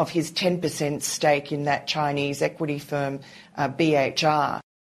 of his 10% stake in that Chinese equity firm, BHR.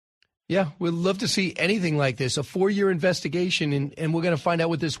 Yeah, we'd love to see anything like this, a 4-year investigation, and we're going to find out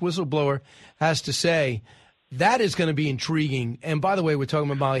what this whistleblower has to say. That is going to be intriguing. And by the way, we're talking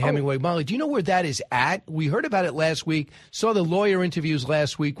about Molly Hemingway. Molly, do you know where that is at? We heard about it last week, saw the lawyer interviews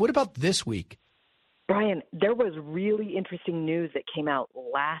last week. What about this week? Brian, there was really interesting news that came out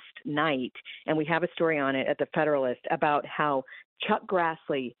last night, and we have a story on it at the Federalist about how Chuck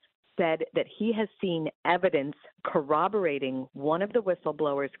Grassley said that he has seen evidence corroborating one of the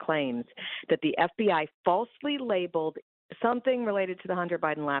whistleblower's claims that the FBI falsely labeled something related to the Hunter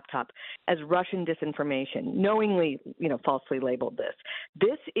Biden laptop as Russian disinformation, knowingly, falsely labeled this.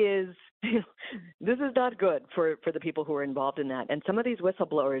 This is not good for the people who are involved in that. And some of these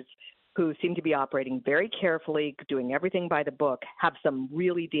whistleblowers who seem to be operating very carefully, doing everything by the book, have some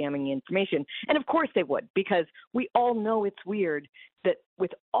really damning information. And of course they would, because we all know it's weird that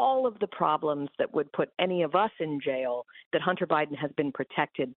with all of the problems that would put any of us in jail, that Hunter Biden has been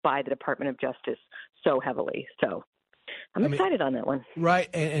protected by the Department of Justice so heavily. So I'm excited on that one. Right.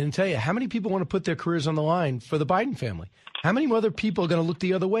 And tell you, how many people want to put their careers on the line for the Biden family? How many other people are going to look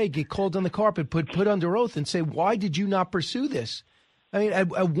the other way, get called on the carpet, put under oath and say, why did you not pursue this? I mean,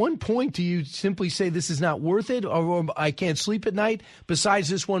 at one point, do you simply say this is not worth it, or I can't sleep at night, besides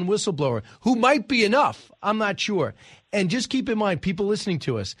this one whistleblower, who might be enough? I'm not sure. And just keep in mind, people listening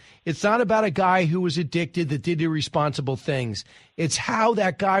to us, it's not about a guy who was addicted that did irresponsible things. It's how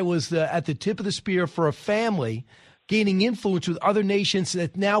that guy was at the tip of the spear for a family, gaining influence with other nations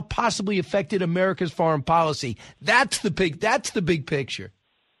that now possibly affected America's foreign policy. That's the big picture.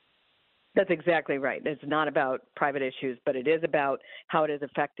 That's exactly right. It's not about private issues, but it is about how it has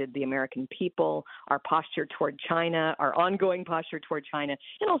affected the American people, our posture toward China, our ongoing posture toward China,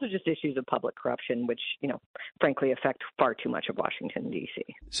 and also just issues of public corruption, which, frankly affect far too much of Washington, D.C.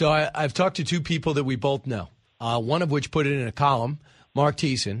 So I've talked to two people that we both know, one of which put it in a column, Mark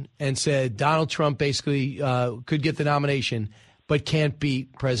Thiessen, and said Donald Trump basically could get the nomination but can't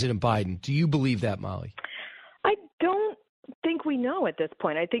beat President Biden. Do you believe that, Molly? I don't think we know at this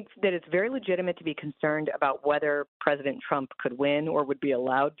point. I think that it's very legitimate to be concerned about whether President Trump could win or would be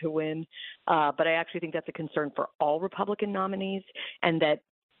allowed to win. But I actually think that's a concern for all Republican nominees, and that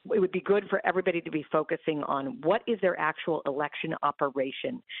it would be good for everybody to be focusing on what is their actual election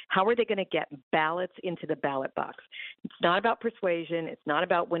operation. How are they going to get ballots into the ballot box? It's not about persuasion. It's not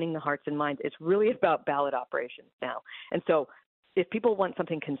about winning the hearts and minds. It's really about ballot operations now. And so if people want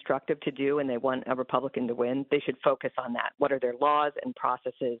something constructive to do and they want a Republican to win, they should focus on that. What are their laws and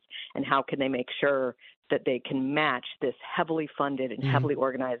processes, and how can they make sure that they can match this heavily funded and heavily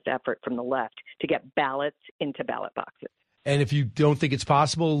organized effort from the left to get ballots into ballot boxes? And if you don't think it's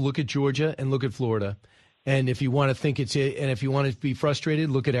possible, look at Georgia and look at Florida. And if you want to think it's it, and if you want to be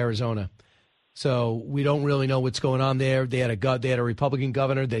frustrated, look at Arizona. So we don't really know what's going on there. They had a Republican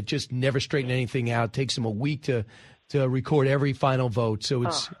governor that just never straightened anything out. It takes them a week to record every final vote. So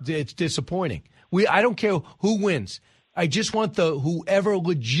it's disappointing. I don't care who wins. I just want whoever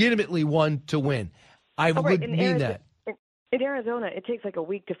legitimately won to win. I would mean that. In Arizona, it takes like a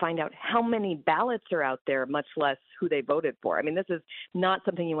week to find out how many ballots are out there, much less who they voted for. I mean, this is not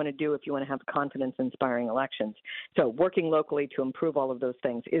something you want to do if you want to have confidence-inspiring elections. So working locally to improve all of those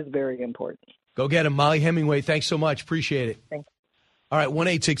things is very important. Go get him. Molly Hemingway, thanks so much. Appreciate it. Thanks. All right,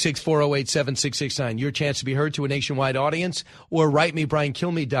 1-866-408-7669. Your chance to be heard to a nationwide audience, or write me,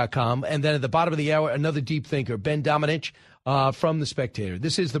 BrianKilmeade.com. And then at the bottom of the hour, another deep thinker, Ben Domenech from The Spectator.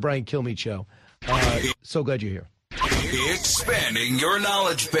 This is the Brian Kilmeade Show. So glad you're here. Expanding your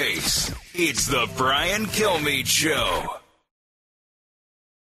knowledge base. It's the Brian Kilmeade Show.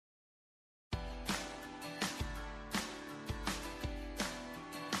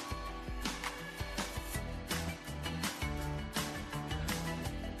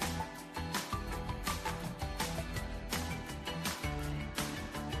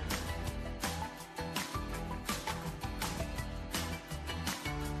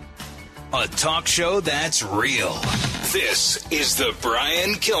 A talk show that's real. This is the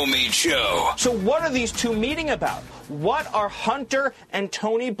Brian Kilmeade Show. So what are these two meeting about? What are Hunter and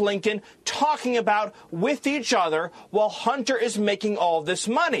Tony Blinken talking about with each other while Hunter is making all this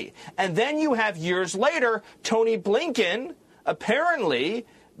money? And then you have years later, Tony Blinken apparently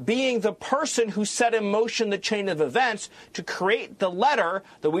being the person who set in motion the chain of events to create the letter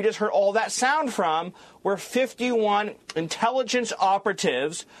that we just heard all that sound from, where 51 intelligence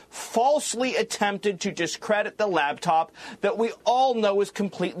operatives falsely attempted to discredit the laptop that we all know is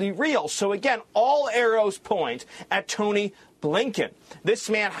completely real. So again, all arrows point at Tony Blinken. This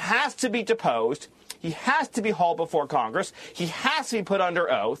man has to be deposed. He has to be hauled before Congress. He has to be put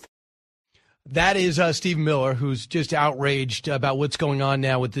under oath. That is Stephen Miller, who's just outraged about what's going on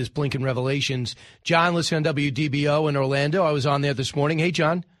now with this Blinken revelations. John, listening on WDBO in Orlando. I was on there this morning. Hey,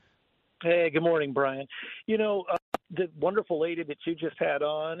 John. Hey, good morning, Brian. You know, the wonderful lady that you just had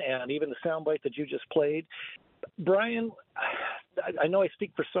on and even the soundbite that you just played, Brian, I know I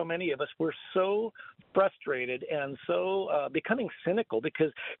speak for so many of us. We're so frustrated and so becoming cynical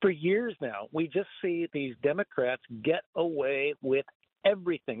because for years now, we just see these Democrats get away with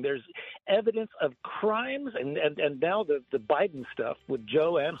everything. There's evidence of crimes, and now the Biden stuff with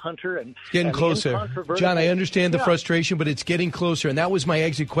Joe and Hunter and getting closer. John, I understand the frustration, but it's getting closer. And that was my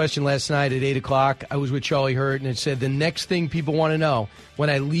exit question last night at 8 o'clock. I was with Charlie Hurt, and it said the next thing people want to know when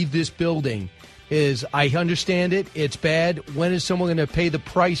I leave this building is I understand it. It's bad. When is someone going to pay the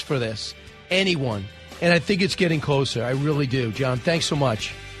price for this? Anyone. And I think it's getting closer. I really do. John, thanks so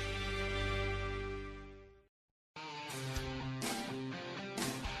much.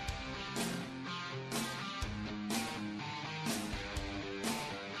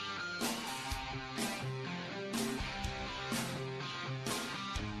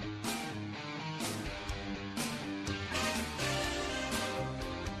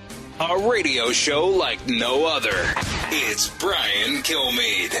 A radio show like no other. It's Brian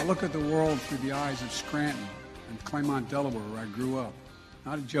Kilmeade. I look at the world through the eyes of Scranton and Claymont, Delaware, where I grew up.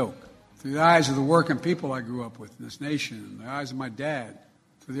 Not a joke. Through the eyes of the working people I grew up with in this nation, and the eyes of my dad.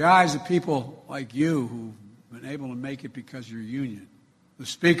 Through the eyes of people like you who've been able to make it because of your union. The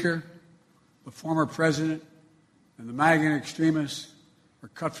Speaker, the former President, and the MAGA extremists are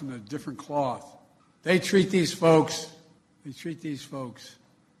cut from a different cloth. They treat these folks,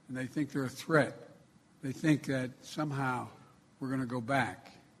 and they think they're a threat. They think that somehow we're going to go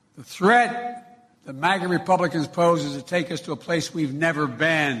back. The threat that MAGA Republicans pose is to take us to a place we've never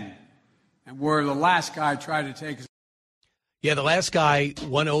been, and where the last guy tried to take us. Yeah, the last guy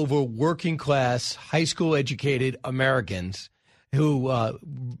won over working class, high school educated Americans who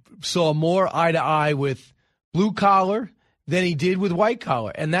saw more eye to eye with blue collar than he did with white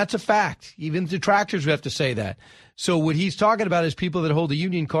collar. And that's a fact. Even detractors would have to say that. So what he's talking about is people that hold a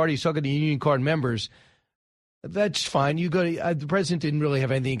union card. He's talking to union card members. That's fine. You go to, the president didn't really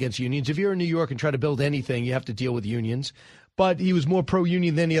have anything against unions. If you're in New York and try to build anything, you have to deal with unions. But he was more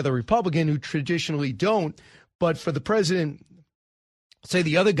pro-union than any other Republican who traditionally don't. But for the president, say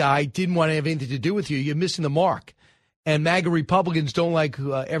the other guy didn't want to have anything to do with you, you're missing the mark. And MAGA Republicans don't like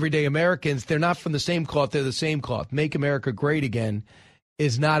everyday Americans. They're not from the same cloth. They're the same cloth. Make America great again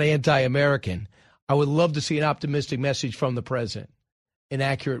is not anti-American. I would love to see an optimistic message from the president, an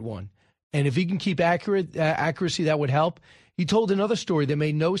accurate one. And if he can keep accuracy, that would help. He told another story that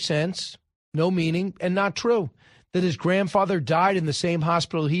made no sense, no meaning, and not true, that his grandfather died in the same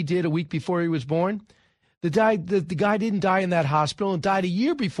hospital he did a week before he was born. The guy didn't die in that hospital and died a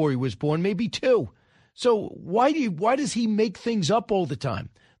year before he was born, maybe 2. So why does he make things up all the time?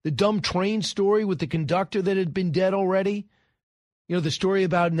 The dumb train story with the conductor that had been dead already? You know, the story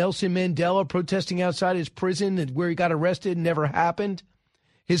about Nelson Mandela protesting outside his prison and where he got arrested never happened.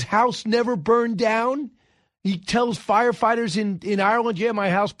 His house never burned down. He tells firefighters in Ireland, yeah, my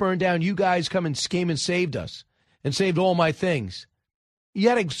house burned down. You guys come and came and saved us and saved all my things. He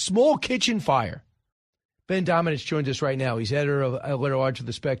had a small kitchen fire. Ben Domenech joins us right now. He's editor of Letter-Large of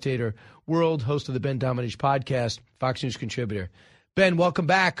the Spectator World, host of the Ben Domenech podcast, Fox News contributor. Ben, welcome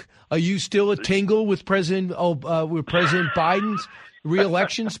back. Are you still a tingle with President Biden's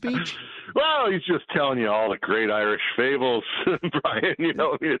re-election speech? Well, he's just telling you all the great Irish fables, Brian. You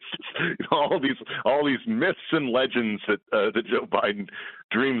know, it's just, all these myths and legends that Joe Biden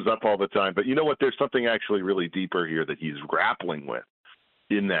dreams up all the time. But you know what? There's something actually really deeper here that he's grappling with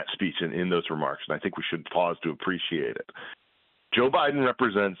in that speech and in those remarks, and I think we should pause to appreciate it. Joe Biden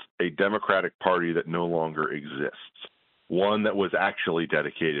represents a Democratic Party that no longer exists, one that was actually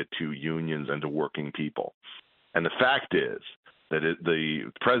dedicated to unions and to working people. And the fact is that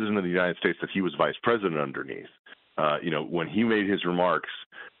the president of the United States that he was vice president underneath when he made his remarks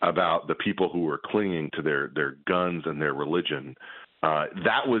about the people who were clinging to their guns and their religion,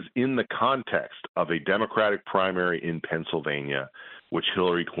 that was in the context of a Democratic primary in Pennsylvania, which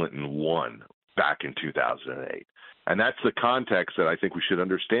Hillary Clinton won back in 2008. And that's the context that I think we should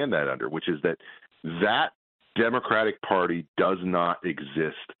understand that under, which is that Democratic Party does not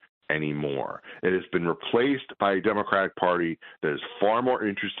exist anymore. It has been replaced by a Democratic Party that is far more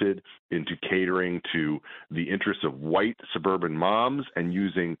interested into catering to the interests of white suburban moms and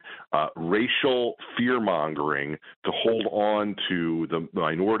using racial fear-mongering to hold on to the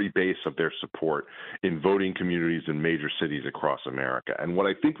minority base of their support in voting communities in major cities across America. And what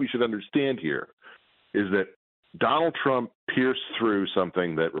I think we should understand here is that Donald Trump pierced through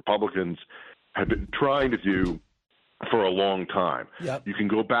something that Republicans have been trying to do for a long time. Yep. You can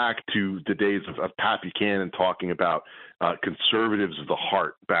go back to the days of Pat Buchanan talking about conservatives of the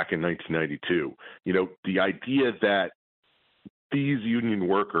heart back in 1992. The idea that these union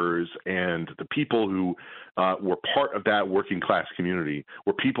workers and the people who were part of that working class community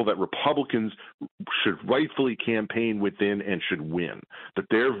were people that Republicans should rightfully campaign within and should win, that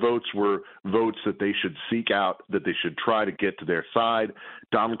their votes were votes that they should seek out, that they should try to get to their side.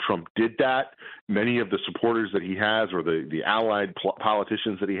 Donald Trump did that. Many of the supporters that he has, or the allied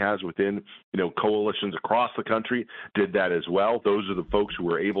politicians that he has within, coalitions across the country, did that as well. Those are the folks who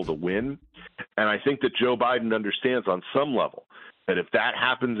were able to win. And I think that Joe Biden understands on some level that if that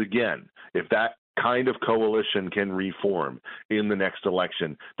happens again, if that kind of coalition can reform in the next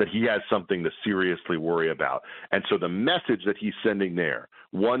election, that he has something to seriously worry about. And so the message that he's sending there,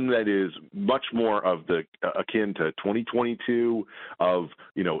 one that is much more of the akin to 2022, of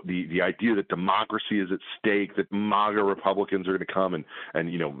the idea that democracy is at stake, that MAGA Republicans are going to come and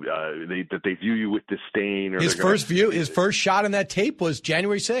that they view you with disdain. Or his first shot in that tape was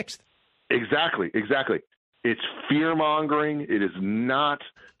January 6th. Exactly. It's fear-mongering. It is not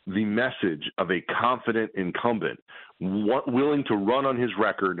the message of a confident incumbent willing to run on his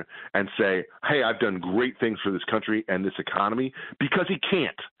record and say, hey, I've done great things for this country and this economy, because he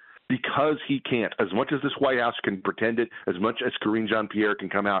can't. Because he can't. As much as this White House can pretend it, as much as Karine Jean-Pierre can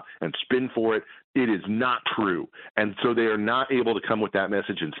come out and spin for it, it is not true. And so they are not able to come with that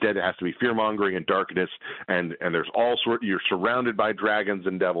message. Instead, it has to be fear-mongering and darkness, and there's you're surrounded by dragons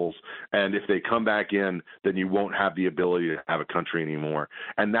and devils, and if they come back in, then you won't have the ability to have a country anymore.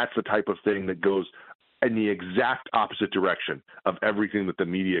 And that's the type of thing that goes in the exact opposite direction of everything that the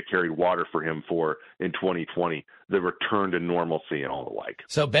media carried water for him for in 2020, the return to normalcy and all the like.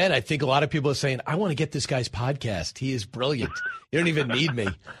 So, Ben, I think a lot of people are saying, I want to get this guy's podcast. He is brilliant. You don't even need me.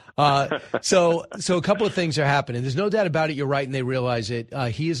 So a couple of things are happening. There's no doubt about it. You're right, and they realize it.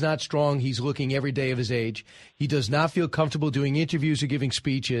 He is not strong. He's looking every day of his age. He does not feel comfortable doing interviews or giving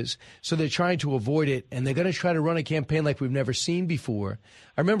speeches, so they're trying to avoid it, and they're going to try to run a campaign like we've never seen before.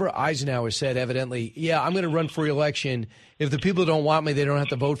 I remember Eisenhower said, evidently, yeah, I'm going to run for re-election. If the people don't want me, they don't have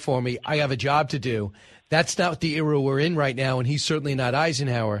to vote for me. I have a job to do. That's not the era we're in right now, and he's certainly not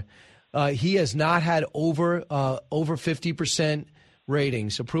Eisenhower. He has not had over 50%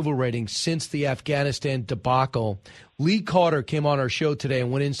 approval ratings, since the Afghanistan debacle. Lee Carter came on our show today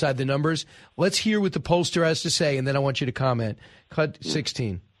and went inside the numbers. Let's hear what the pollster has to say, and then I want you to comment. Cut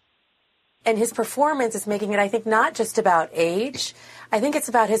 16. And his performance is making it, I think, not just about age. I think it's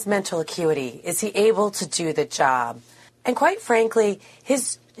about his mental acuity. Is he able to do the job? And quite frankly,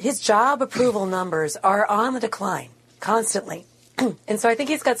 his job approval numbers are on the decline constantly. And so I think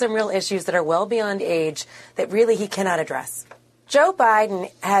he's got some real issues that are well beyond age that really he cannot address. Joe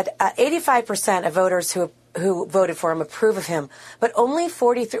Biden had 85% of voters who voted for him approve of him, but only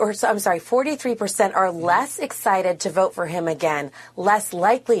 43% are less excited to vote for him again, less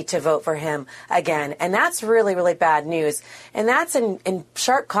likely to vote for him again. And that's really, really bad news. And that's in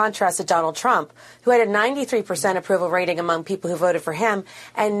sharp contrast to Donald Trump, who had a 93% approval rating among people who voted for him.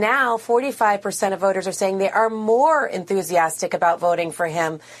 And now 45% of voters are saying they are more enthusiastic about voting for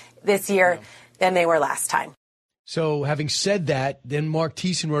him this year than they were last time. So having said that, then Mark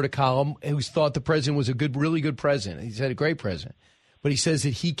Thiessen wrote a column who thought the president was a really good president. He's had a great president. But he says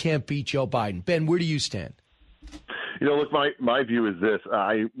that he can't beat Joe Biden. Ben, where do you stand? Look, my view is this.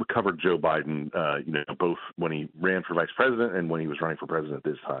 I covered Joe Biden, both when he ran for vice president and when he was running for president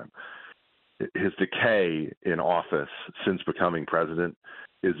this time. His decay in office since becoming president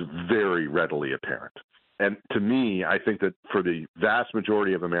is very readily apparent. And to me, I think that for the vast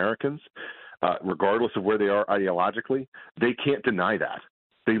majority of Americans, regardless of where they are ideologically, they can't deny that.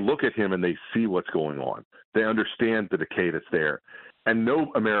 They look at him and they see what's going on. They understand the decay that's there. And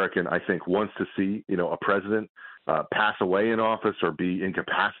no American, I think, wants to see, a president pass away in office or be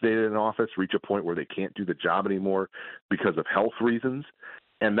incapacitated in office, reach a point where they can't do the job anymore because of health reasons.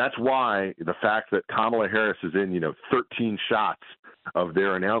 And that's why the fact that Kamala Harris is in, 13 shots of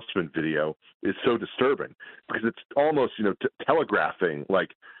their announcement video is so disturbing, because it's almost, telegraphing, like,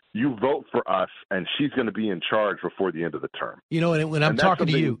 you vote for us and she's going to be in charge before the end of the term. And when I'm talking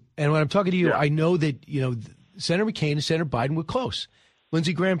to you, I know that, Senator McCain and Senator Biden were close.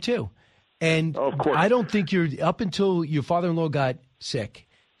 Lindsey Graham, too. And of course. I don't think up until your father-in-law got sick,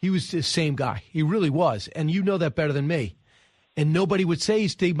 he was the same guy. He really was. And you know that better than me. And nobody would say,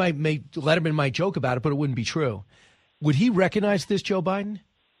 Letterman might joke about it, but it wouldn't be true. Would he recognize this, Joe Biden?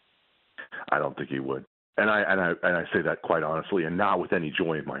 I don't think he would. And I say that quite honestly, and not with any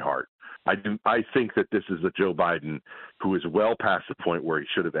joy in my heart. I think that this is a Joe Biden who is well past the point where he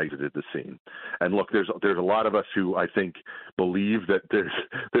should have exited the scene. And look, there's a lot of us who I think believe that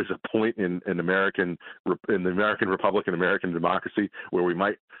there's a point in the American Republic and American democracy where we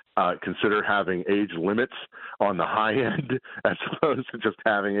might consider having age limits on the high end as opposed to just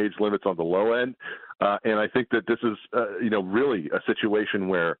having age limits on the low end. And I think that this is really a situation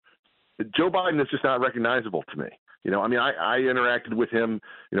where Joe Biden is just not recognizable to me. I interacted with him,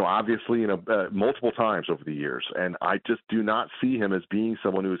 obviously, multiple times over the years, and I just do not see him as being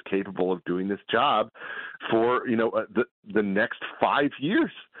someone who is capable of doing this job for, the next 5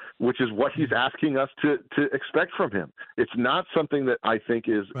 years, which is what he's asking us to expect from him. It's not something that I think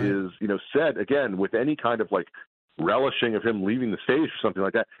is said, again, with any kind of relishing of him leaving the stage or something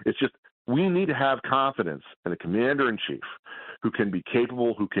like that. It's just, we need to have confidence in a commander-in-chief who can be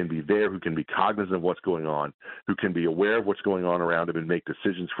capable, who can be there, who can be cognizant of what's going on, who can be aware of what's going on around him and make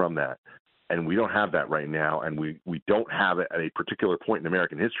decisions from that. And we don't have that right now, and we don't have it at a particular point in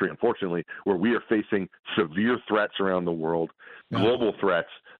American history, unfortunately, where we are facing severe threats around the world, global threats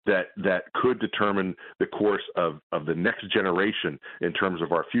that could determine the course of the next generation in terms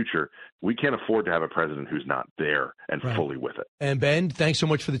of our future. We can't afford to have a president who's not there and fully with it. And Ben, thanks so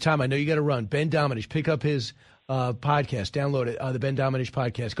much for the time. I know you got to run. Ben Domenech, pick up his podcast, download it, the Ben Domenech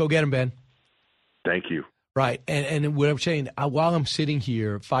podcast. Go get him, Ben. Thank you. Right. And what I'm saying, while I'm sitting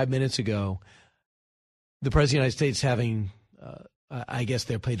here 5 minutes ago, the President of the United States having, I guess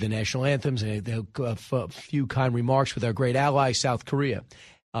they played the national anthems, and they a few kind remarks with our great ally, South Korea.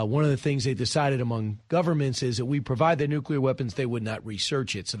 One of the things they decided among governments is that we provide their nuclear weapons, they would not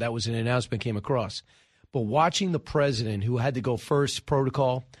research it. So that was an announcement came across. But watching the president, who had to go first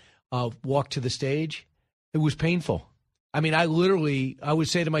protocol, walk to the stage, it was painful. I mean, I would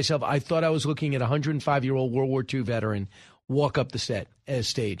say to myself, I thought I was looking at a 105-year-old World War II veteran walk up the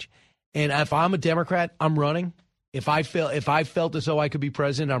stage. And if I'm a Democrat, I'm running. If I felt as though I could be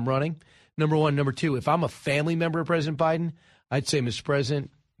president, I'm running. Number one. Number two, if I'm a family member of President Biden, I'd say, Mr.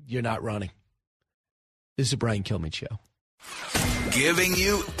 President, you're not running. This is the Brian Kilmeade Show. Giving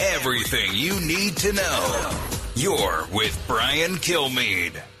you everything you need to know. You're with Brian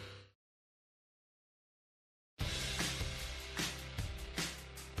Kilmeade.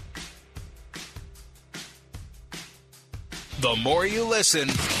 The more you listen,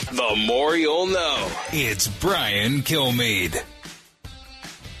 the more you'll know. It's Brian Kilmeade.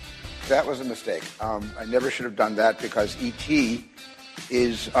 That was a mistake. I never should have done that because E.T.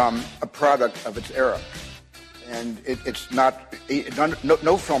 is a product of its era. And it's not,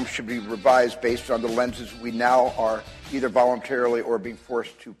 no film should be revised based on the lenses we now are either voluntarily or being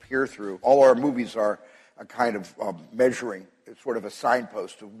forced to peer through. All our movies are a kind of measuring, it's sort of a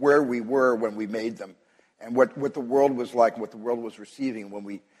signpost of where we were when we made them. And what the world was like, what the world was receiving when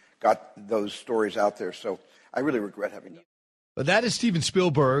we got those stories out there. So I really regret having done. Well, that is Steven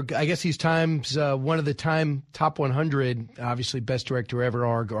Spielberg. I guess he's Time's one of the Time top 100, obviously best director ever,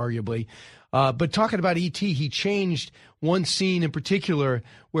 arguably. But talking about E.T., he changed one scene in particular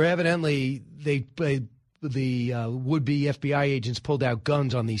where evidently the would-be FBI agents pulled out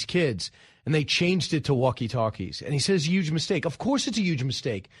guns on these kids. And they changed it to walkie-talkies. And he says, huge mistake. Of course it's a huge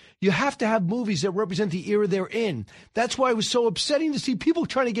mistake. You have to have movies that represent the era they're in. That's why it was so upsetting to see people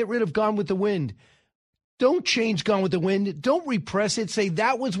trying to get rid of Gone with the Wind. Don't change Gone with the Wind. Don't repress it. Say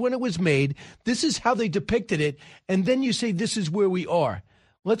that was when it was made. This is how they depicted it. And then you say this is where we are.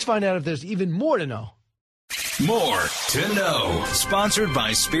 Let's find out if there's even more to know. More to know. Sponsored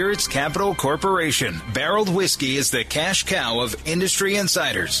by Spirits Capital Corporation. Barreled whiskey is the cash cow of industry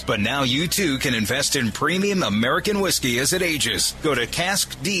insiders. But now you too can invest in premium American whiskey as it ages. Go to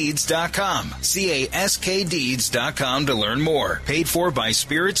caskdeeds.com. CASKdeeds.com to learn more. Paid for by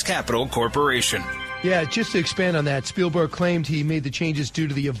Spirits Capital Corporation. Yeah, just to expand on that, Spielberg claimed he made the changes due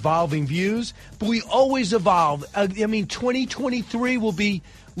to the evolving views, but we always evolve. 2023 will be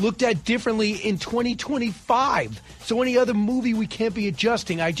looked at differently in 2025. So any other movie we can't be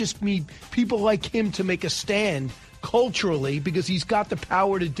adjusting. I just need people like him to make a stand culturally because he's got the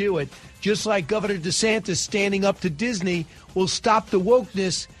power to do it. Just like Governor DeSantis standing up to Disney will stop the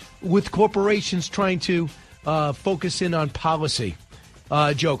wokeness with corporations trying to focus in on policy.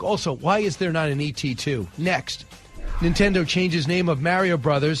 Joke. Also, why is there not an E.T. 2? Next. Nintendo changes name of Mario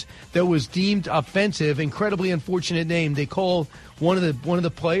Brothers that was deemed offensive. Incredibly unfortunate name. They call one of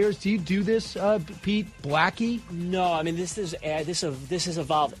the players. Do you do this, Pete? Blackie? No, I mean this has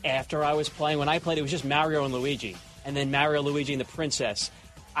evolved after I was playing. When I played, it was just Mario and Luigi, and then Mario, Luigi, and the Princess.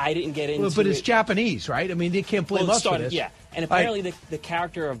 I didn't get into it. But it's Japanese, right? I mean, they can't blame us for this. Yeah, and apparently the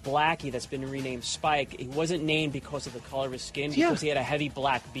character of Blackie that's been renamed Spike, he wasn't named because of the color of his skin, because he had a heavy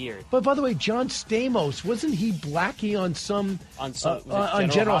black beard. But by the way, John Stamos, wasn't he Blackie on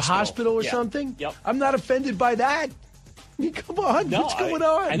General Hospital or something? Yep. I'm not offended by that. I mean, come on, what's going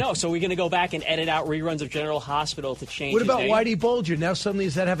on? I know, so we're going to go back and edit out reruns of General Hospital to change What about his name. Whitey Bulger? Now suddenly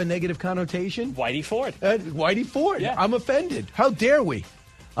does that have a negative connotation? Whitey Ford. Whitey Ford. Yeah. I'm offended. How dare we?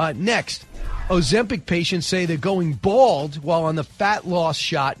 Next, Ozempic patients say they're going bald while on the fat loss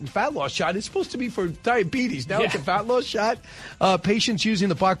shot. And fat loss shot is supposed to be for diabetes. Now it's a fat loss shot. Patients using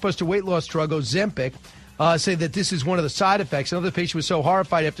the blockbuster weight loss drug Ozempic say that this is one of the side effects. Another patient was so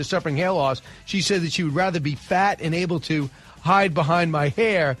horrified after suffering hair loss, she said that she would rather be fat and able to hide behind my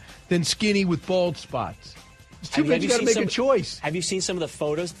hair than skinny with bald spots. It's too bad you got to make a choice. Have you seen some of the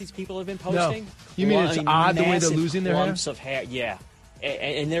photos these people have been posting? No. You mean it's odd the way they're losing their hair? Lumps of hair, yeah.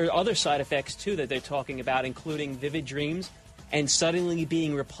 And there are other side effects, too, that they're talking about, including vivid dreams and suddenly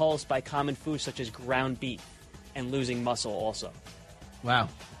being repulsed by common foods such as ground beef and losing muscle also. Wow.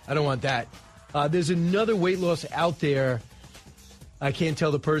 I don't want that. There's another weight loss out there. I can't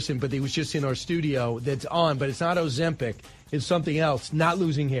tell the person, but he was just in our studio that's on, but it's not Ozempic. It's something else, not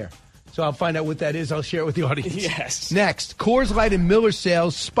losing hair. So I'll find out what that is. I'll share it with the audience. Yes. Next, Coors Light and Miller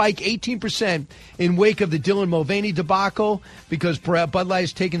sales spike 18% in wake of the Dylan Mulvaney debacle because Bud Light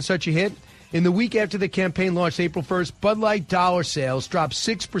has taken such a hit. In the week after the campaign launched April 1st, Bud Light dollar sales dropped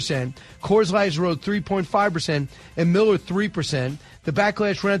 6%, Coors Light rose 3.5%, and Miller 3%. The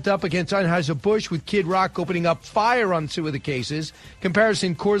backlash ramped up against Anheuser-Busch with Kid Rock opening up fire on two of the cases.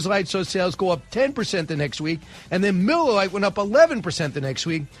 Comparison, Coors Light saw sales go up 10% the next week, and then Miller Lite went up 11% the next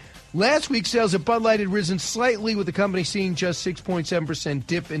week. Last week, sales at Bud Light had risen slightly, with the company seeing just 6.7%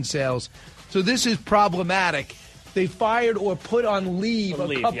 dip in sales. So this is problematic. They fired or put on leave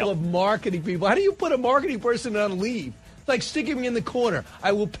a couple of marketing people. How do you put a marketing person on leave? It's like sticking me in the corner.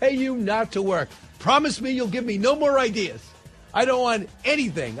 I will pay you not to work. Promise me you'll give me no more ideas. I don't want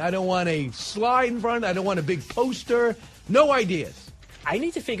anything. I don't want a slide in front. I don't want a big poster. No ideas. I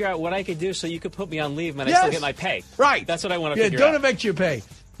need to figure out what I could do so you could put me on leave and I still get my pay. Right. That's what I want to figure out. Don't affect your pay.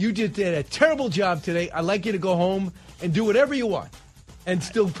 You just did a terrible job today. I'd like you to go home and do whatever you want and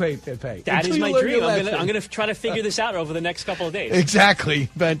still pay. That is my dream. I'm going to try to figure this out over the next couple of days. Exactly.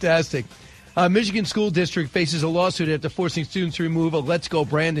 Fantastic. Michigan School District faces a lawsuit after forcing students to remove a Let's Go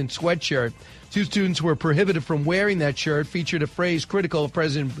Brandon sweatshirt. Two students were prohibited from wearing that shirt, featured a phrase critical of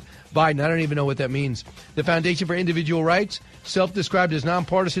President Biden. I don't even know what that means. The Foundation for Individual Rights, self-described as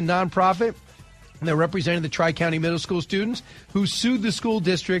nonpartisan nonprofit, and they're representing the Tri-County Middle School students who sued the school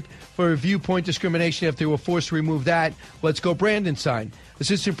district for viewpoint discrimination after they were forced to remove that Let's Go Brandon sign.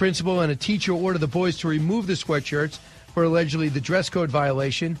 Assistant principal and a teacher ordered the boys to remove the sweatshirts for allegedly the dress code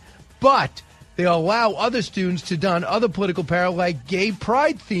violation, but they allow other students to don other political apparel like gay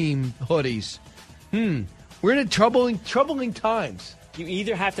pride-themed hoodies. We're in troubling times. You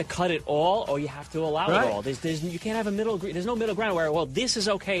either have to cut it all or you have to allow it all. You can't have there's no middle ground where, well, this is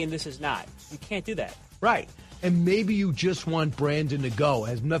okay and this is not. You can't do that. Right. And maybe you just want Brandon to go. It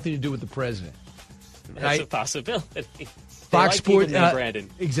has nothing to do with the president. That's a possibility. Fox Sports, Brandon.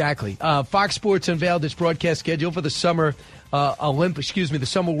 Exactly. Fox Sports unveiled its broadcast schedule for the summer the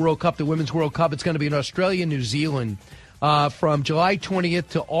Summer World Cup, the Women's World Cup. It's going to be in Australia, New Zealand. From July 20th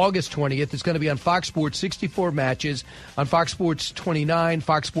to August 20th. It's going to be on Fox Sports, 64 matches. On Fox Sports 29,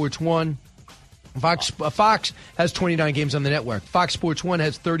 Fox Sports 1. Fox has 29 games on the network. Fox Sports 1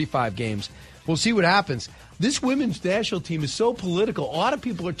 has 35 games. We'll see what happens. This women's national team is so political. A lot of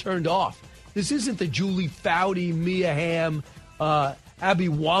people are turned off. This isn't the Julie Foudy, Mia Hamm, Abby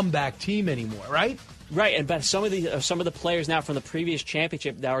Wambach team anymore, right? Right, but some of the players now from the previous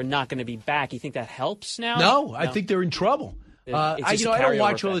championship that are not going to be back. You think that helps now? No, I think they're in trouble. I don't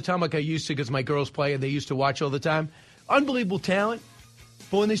watch all the effect. time like I used to because my girls play and they used to watch all the time. Unbelievable talent.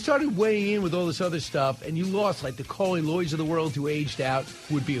 But when they started weighing in with all this other stuff, and you lost like the Carly Lloyds of the world who aged out,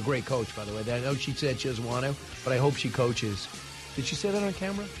 who would be a great coach, by the way. I know she said she doesn't want to, but I hope she coaches. Did she say that on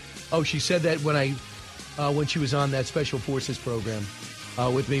camera? Oh, she said that when she was on that Special Forces program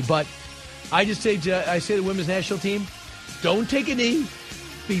with me. But I say to the women's national team, don't take a knee,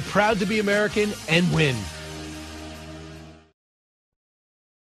 be proud to be American, and win.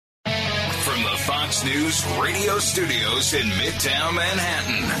 Fox News radio studios in Midtown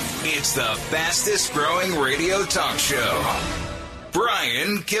Manhattan. It's the fastest growing radio talk show.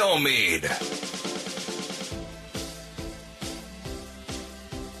 Brian Kilmeade.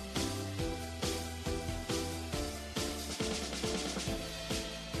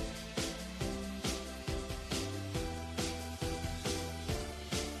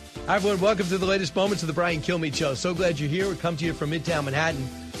 Hi, everyone. Welcome to the latest moments of the Brian Kilmeade Show. So glad you're here. We come to you from Midtown Manhattan.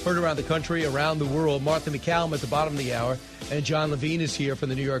 Heard around the country, around the world. Martha McCallum at the bottom of the hour. And John Levine is here from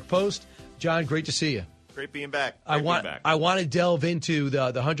the New York Post. John, great to see you. Great being back. I want to delve into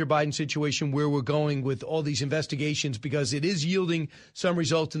the Hunter Biden situation, where we're going with all these investigations, because it is yielding some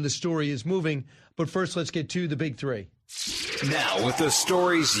results and the story is moving. But first, let's get to the big three. Now, with the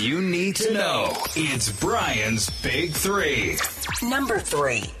stories you need to know, it's Brian's Big Three. Number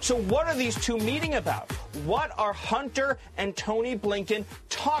 3. So what are these two meeting about? What are Hunter and Tony Blinken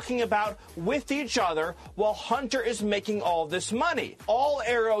talking about with each other while Hunter is making all this money? All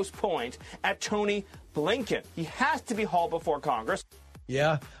arrows point at Tony Blinken. He has to be hauled before Congress.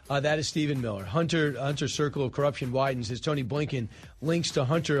 Yeah, that is Stephen Miller. Hunter's circle of corruption widens as Tony Blinken links to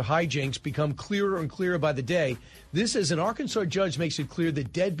Hunter hijinks become clearer and clearer by the day. This, as an Arkansas judge makes it clear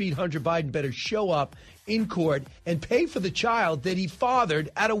that deadbeat Hunter Biden better show up in court and pay for the child that he fathered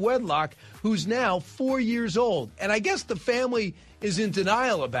out of wedlock, who's now 4 years old. And I guess the family is in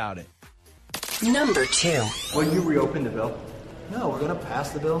denial about it. Number 2. Will you reopen the bill? No, we're going to pass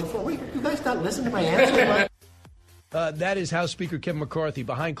the bill on the floor. Wait, you guys not listen to my answer? That is House Speaker Kevin McCarthy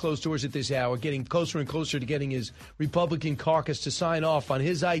behind closed doors at this hour, getting closer and closer to getting his Republican caucus to sign off on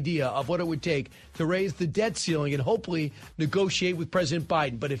his idea of what it would take to raise the debt ceiling and hopefully negotiate with President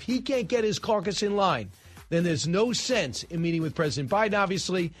Biden. But if he can't get his caucus in line, then there's no sense in meeting with President Biden,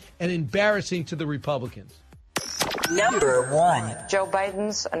 obviously, and embarrassing to the Republicans. Number 1. Joe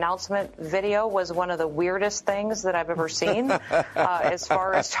Biden's announcement video was one of the weirdest things that I've ever seen as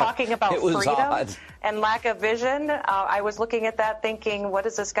far as talking about freedom and lack of vision. I was looking at that thinking, what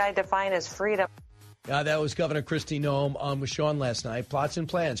does this guy define as freedom? That was Governor Kristi Noem on with Sean last night. Plots and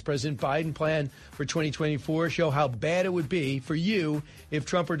plans. President Biden plan for 2024 show how bad it would be for you if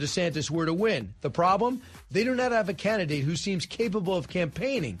Trump or DeSantis were to win. The problem? They do not have a candidate who seems capable of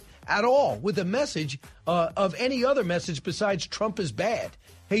campaigning at all with a message of any other message besides Trump is bad.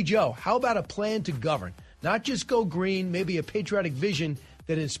 Hey, Joe, how about a plan to govern? Not just go green, maybe a patriotic vision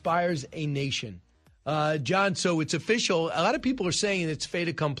that inspires a nation. John, so it's official. A lot of people are saying it's fait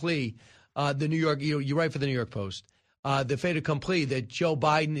accompli. The New York, you write for the New York Post. The fait accompli that Joe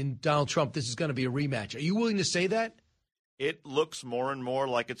Biden and Donald Trump, this is going to be a rematch. Are you willing to say that? It looks more and more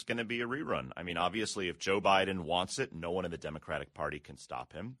like it's going to be a rerun. I mean, obviously, if Joe Biden wants it, no one in the Democratic Party can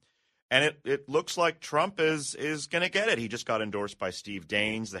stop him. And it looks like Trump is going to get it. He just got endorsed by Steve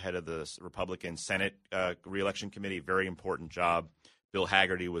Daines, the head of the Republican Senate re-election committee. Very important job. Bill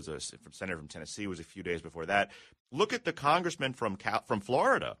Hagerty was a senator from Tennessee, was a few days before that. Look at the congressman from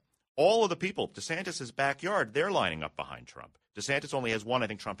Florida. All of the people, DeSantis' backyard, they're lining up behind Trump. DeSantis only has 1. I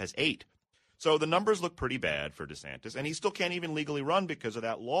think Trump has 8. So the numbers look pretty bad for DeSantis, and he still can't even legally run because of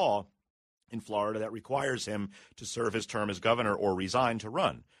that law in Florida that requires him to serve his term as governor or resign to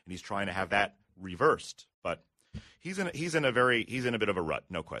run. And he's trying to have that reversed. But he's in a bit of a rut,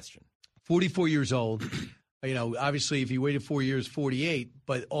 no question. 44 years old. Obviously, if he waited 4 years, 48.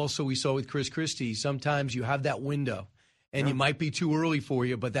 But also, we saw with Chris Christie, sometimes you have that window, and you might be too early for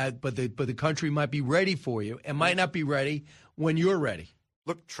you. But the country might be ready for you, and might not be ready when you're ready.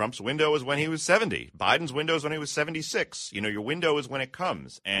 Look, Trump's window is when he was 70. Biden's window is when he was 76. Your window is when it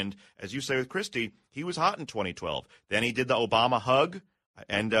comes. And as you say with Christie, he was hot in 2012. Then he did the Obama hug,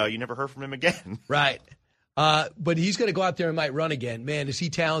 and you never heard from him again. Right. But he's going to go out there and might run again. Man, is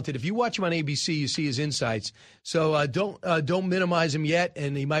he talented. If you watch him on ABC, you see his insights. So don't minimize him yet,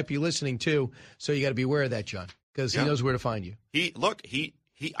 and he might be listening too. So you got to be aware of that, John, because he knows where to find you.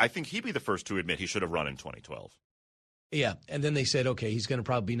 I think he'd be the first to admit he should have run in 2012. Yeah, and then they said, okay, he's going to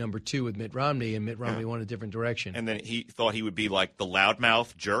probably be number 2 with Mitt Romney, and Mitt Romney went a different direction. And then he thought he would be like the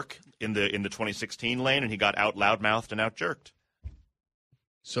loudmouth jerk in the 2016 lane, and he got out loudmouthed and out jerked.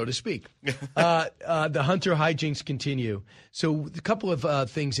 so to speak. The Hunter hijinks continue. So a couple of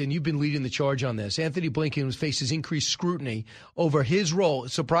things, and you've been leading the charge on this. Anthony Blinken faces increased scrutiny over his role,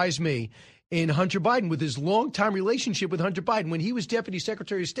 it surprised me, in Hunter Biden with his longtime relationship with Hunter Biden. When he was Deputy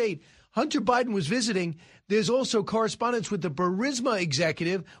Secretary of State, Hunter Biden was visiting. There's also correspondence with the Burisma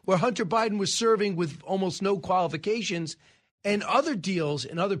executive where Hunter Biden was serving with almost no qualifications, and other deals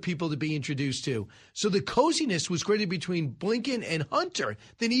and other people to be introduced to. So the coziness was greater between Blinken and Hunter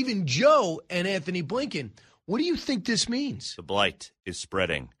than even Joe and Anthony Blinken. What do you think this means? The blight is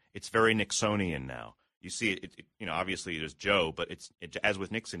spreading. It's very Nixonian now. You see it, obviously there's Joe, but as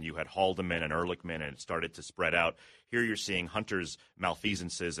with Nixon, you had Haldeman and Ehrlichman, and it started to spread out. Here you're seeing Hunter's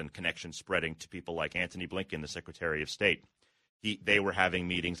malfeasances and connections spreading to people like Anthony Blinken, the Secretary of State. They were having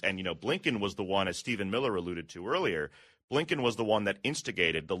meetings, and, Blinken was the one, as Stephen Miller alluded to earlier, Blinken was the one that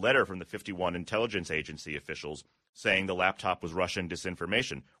instigated the letter from the 51 intelligence agency officials saying the laptop was Russian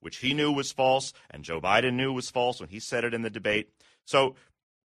disinformation, which he knew was false, and Joe Biden knew was false when he said it in the debate. So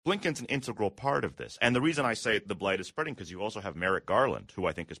Blinken's an integral part of this. And the reason I say the blight is spreading, because you also have Merrick Garland, who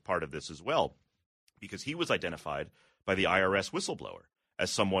I think is part of this as well, because he was identified by the IRS whistleblower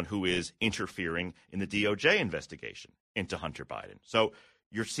as someone who is interfering in the DOJ investigation into Hunter Biden. So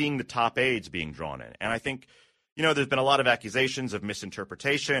you're seeing the top aides being drawn in. And I think, there's been a lot of accusations of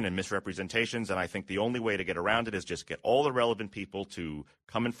misinterpretation and misrepresentations, and I think the only way to get around it is just get all the relevant people to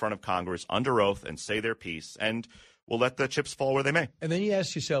come in front of Congress under oath and say their piece, and we'll let the chips fall where they may. And then you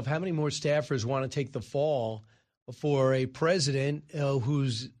ask yourself, how many more staffers want to take the fall for a president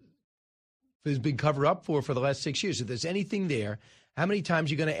who's been covered up for the last 6 years? If there's anything there, how many times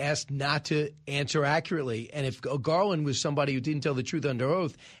are you going to ask not to answer accurately? And if Garland was somebody who didn't tell the truth under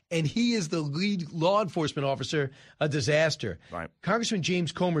oath, and he is the lead law enforcement officer, a disaster. Right. Congressman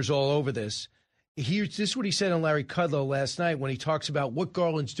James Comer's all over this. This is what he said on Larry Kudlow last night when he talks about what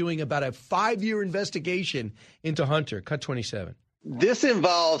Garland's doing about a 5-year investigation into Hunter. Cut 27. This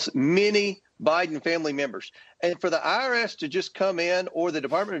involves many Biden family members. And for the IRS to just come in, or the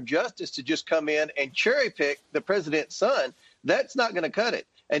Department of Justice to just come in and cherry pick the president's son, that's not going to cut it.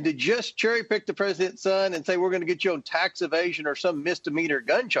 And to just cherry pick the president's son and say we're going to get you on tax evasion or some misdemeanor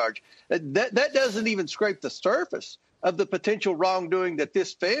gun charge, that doesn't even scrape the surface of the potential wrongdoing that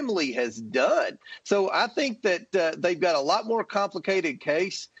this family has done. So I think that they've got a lot more complicated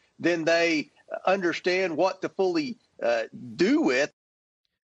case than they understand what to fully do with.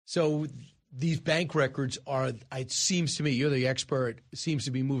 So these bank records are, it seems to me, you're the expert, seems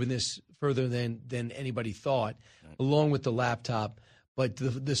to be moving this further than anybody thought, along with the laptop. But a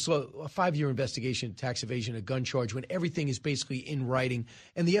 5-year investigation, tax evasion, a gun charge, when everything is basically in writing,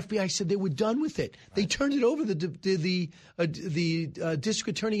 and the FBI said they were done with it. Right. They turned it over to the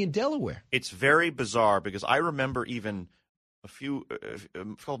district attorney in Delaware. It's very bizarre because I remember even a few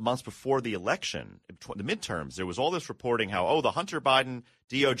 12 months before the election, the midterms, there was all this reporting how, the Hunter Biden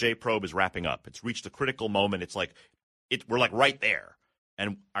DOJ probe is wrapping up. It's reached a critical moment. It's like we're like right there.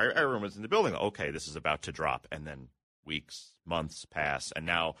 And everyone was in the building. Okay, this is about to drop. And then weeks, months pass, and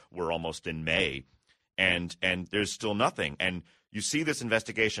now we're almost in May, and there's still nothing. And you see this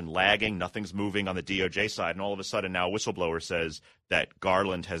investigation lagging, nothing's moving on the DOJ side, and all of a sudden now a whistleblower says that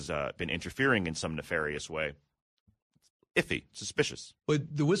Garland has been interfering in some nefarious way. It's iffy, suspicious.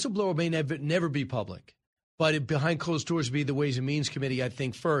 But the whistleblower may never be public. But behind closed doors would be the Ways and Means Committee, I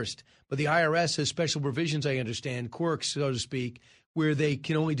think, first. But the IRS has special provisions, I understand, quirks, so to speak, where they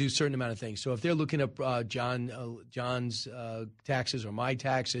can only do a certain amount of things. So if they're looking up John's taxes or my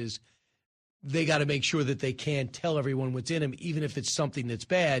taxes, they got to make sure that they can't tell everyone what's in them, even if it's something that's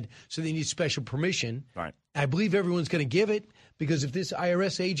bad. So they need special permission. Right. I believe everyone's going to give it, because if this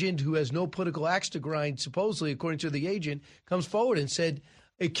IRS agent who has no political axe to grind, supposedly, according to the agent, comes forward and said,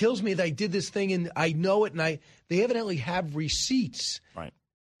 it kills me that I did this thing and I know it, and they evidently have receipts. Right.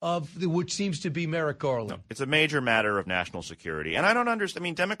 Of which seems to be Merrick Garland. No, it's a major matter of national security. And I don't understand. I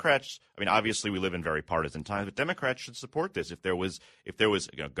mean, Democrats, obviously we live in very partisan times, but Democrats should support this. If there was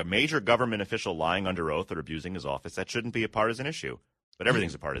a major government official lying under oath or abusing his office, that shouldn't be a partisan issue. But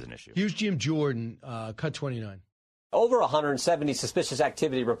everything's a partisan issue. Here's Jim Jordan, cut 29. Over 170 suspicious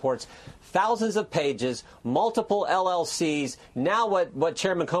activity reports, thousands of pages, multiple LLCs. Now what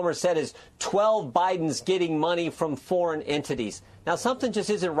Chairman Comer said is 12 Bidens getting money from foreign entities. Now, something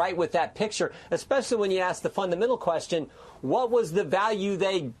just isn't right with that picture, especially when you ask the fundamental question, what was the value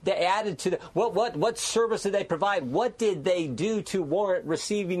they added to what service did they provide? What did they do to warrant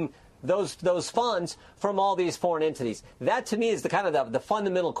receiving those funds from all these foreign entities? That, to me, is the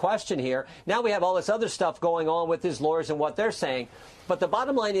fundamental question here. Now we have all this other stuff going on with his lawyers and what they're saying. But the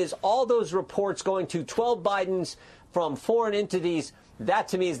bottom line is all those reports going to 12 Bidens from foreign entities? That,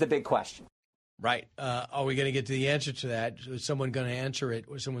 to me, is the big question. Right. Are we going to get to the answer to that? Is someone going to answer it,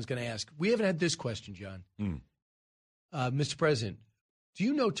 or someone's going to ask? We haven't had this question, John. Mr. President, do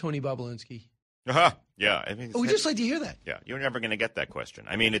you know Tony Bobulinski? Yeah. I mean, we'd just like to hear that. Yeah, you're never going to get that question.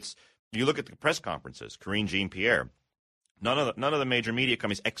 I mean, you look at the press conferences, Karine Jean-Pierre, none of the major media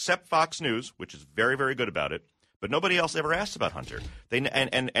companies, except Fox News, which is very, very good about it, but nobody else ever asked about Hunter.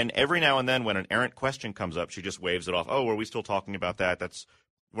 And every now and then when an errant question comes up, she just waves it off. Oh, are we still talking about that?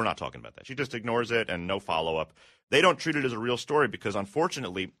 We're not talking about that. She just ignores it and no follow-up. They don't treat it as a real story because,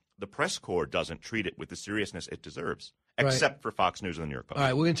 unfortunately, the press corps doesn't treat it with the seriousness it deserves, except for Fox News and the New York Post. All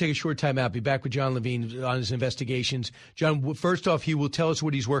right, we're going to take a short time out. Be back with John Levine on his investigations. John, first off, he will tell us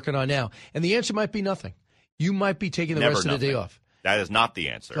what he's working on now. And the answer might be nothing. You might be taking the rest of the day off. That is not the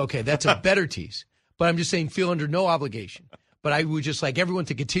answer. Okay, that's a better tease. But I'm just saying, feel under no obligation. But I would just like everyone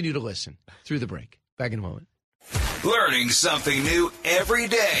to continue to listen through the break. Back in a moment. Learning something new every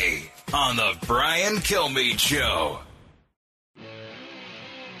day on the Brian Kilmeade Show.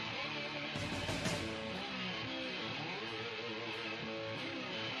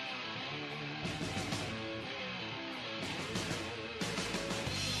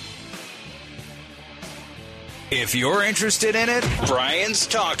 If you're interested in it, Brian's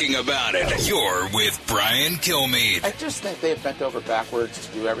talking about it. You're with Brian Kilmeade. I just think they've bent over backwards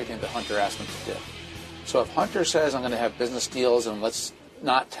to do everything that Hunter asked them to do. So if Hunter says, I'm going to have business deals and let's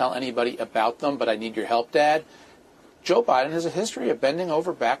not tell anybody about them, but I need your help, Dad, Joe Biden has a history of bending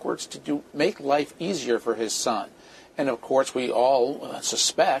over backwards to make life easier for his son. And, of course, we all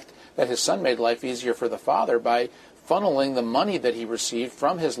suspect that his son made life easier for the father by funneling the money that he received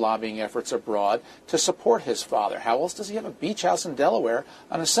from his lobbying efforts abroad to support his father. How else does he have a beach house in Delaware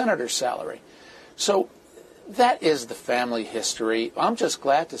on a senator's salary? So that is the family history. I'm just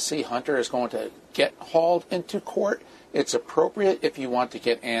glad to see Hunter is going to get hauled into court. It's appropriate if you want to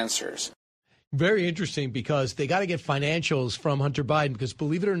get answers. Very interesting because they got to get financials from Hunter Biden because,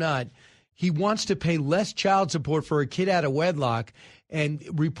 believe it or not, he wants to pay less child support for a kid out of wedlock and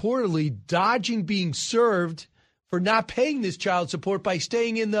reportedly dodging being served for not paying this child support by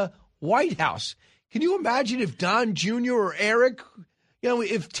staying in the White House. Can you imagine if Don Jr. or Eric,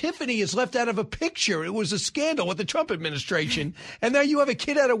 if Tiffany is left out of a picture? It was a scandal with the Trump administration. And now you have a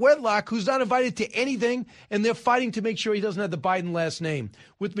kid out of wedlock who's not invited to anything, and they're fighting to make sure he doesn't have the Biden last name.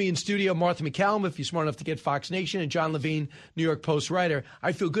 With me in studio, Martha McCallum, if you're smart enough to get Fox Nation, and John Levine, New York Post writer.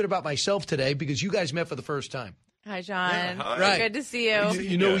 I feel good about myself today because you guys met for the first time. Hi, John. Yeah, hi. Right. Good to see you.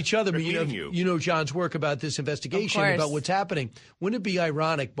 You know each other, but you know John's work about this investigation, about what's happening. Wouldn't it be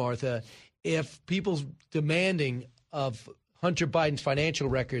ironic, Martha, if people demanding of Hunter Biden's financial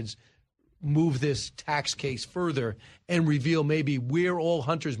records move this tax case further and reveal maybe where all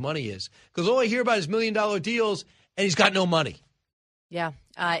Hunter's money is? Because all I hear about is $1 million deals, and he's got no money. Yeah,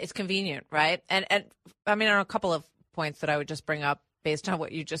 it's convenient, right? And I mean, on a couple of points that I would just bring up based on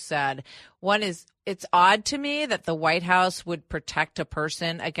what you just said. One is, it's odd to me that the White House would protect a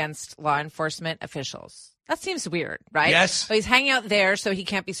person against law enforcement officials. That seems weird, right? Yes. So he's hanging out there so he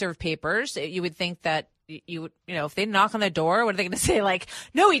can't be served papers. You would think that you would, if they knock on the door, what are they going to say? Like,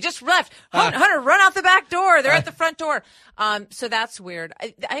 no, he just left. Hunter, run out the back door. They're at the front door. So that's weird.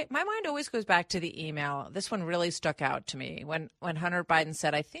 My mind always goes back to the email. This one really stuck out to me when Hunter Biden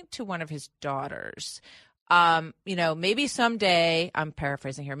said, I think to one of his daughters, maybe someday, I'm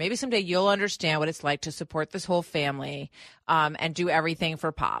paraphrasing here, maybe someday you'll understand what it's like to support this whole family and do everything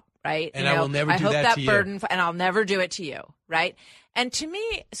for Pop, right? And I will never do that to you. And I'll never do it to you, right? And to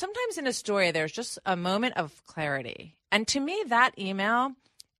me, sometimes in a story, there's just a moment of clarity. And to me, that email,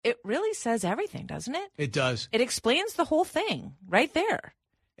 it really says everything, doesn't it? It does. It explains the whole thing right there.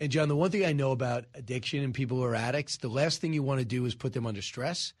 And, John, the one thing I know about addiction and people who are addicts, the last thing you want to do is put them under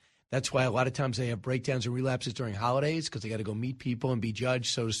stress. That's why a lot of times they have breakdowns and relapses during holidays because they got to go meet people and be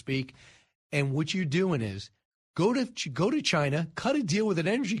judged, so to speak. And what you're doing is go to China, cut a deal with an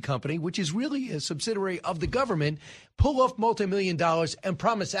energy company, which is really a subsidiary of the government, pull off multi-million dollars and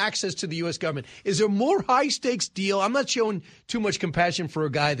promise access to the U.S. government. Is there a more high-stakes deal? I'm not showing too much compassion for a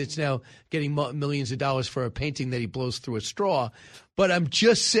guy that's now getting millions of dollars for a painting that he blows through a straw. But I'm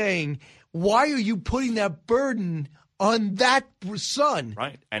just saying, why are you putting that burden on that son?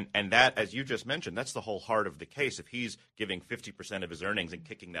 Right. And that, as you just mentioned, that's the whole heart of the case. If he's giving 50% of his earnings and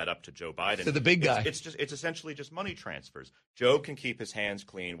kicking that up to Joe Biden, to the big guy, it's essentially just money transfers. Joe can keep his hands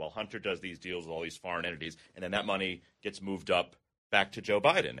clean while Hunter does these deals with all these foreign entities, and then that money gets moved up back to Joe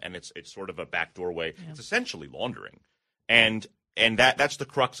Biden, and it's sort of a backdoor way. Yeah. It's essentially laundering. And that's the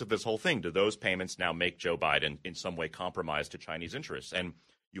crux of this whole thing. Do those payments now make Joe Biden in some way compromised to Chinese interests? And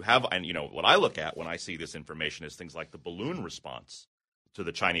you have, and what I look at when I see this information is things like the balloon response to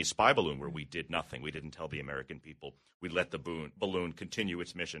the Chinese spy balloon, where we did nothing. We didn't tell the American people. We let the balloon continue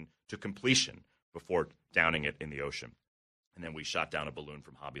its mission to completion before downing it in the ocean. And then we shot down a balloon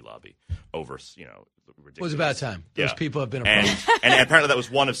from Hobby Lobby over, ridiculous. It was about time. Those people have been approached. And apparently that was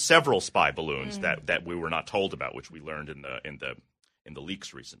one of several spy balloons that we were not told about, which we learned in the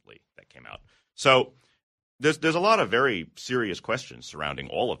leaks recently that came out. So there's a lot of very serious questions surrounding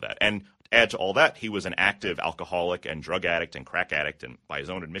all of that. And add to all that, he was an active alcoholic and drug addict and crack addict, and by his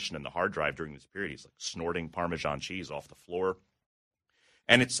own admission in the hard drive during this period, he's like snorting Parmesan cheese off the floor.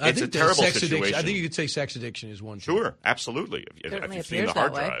 And it's a terrible situation. I think you could say sex addiction is one. Sure, absolutely. If you've seen the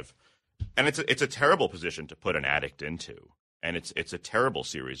hard drive, and it's a terrible position to put an addict into, and it's a terrible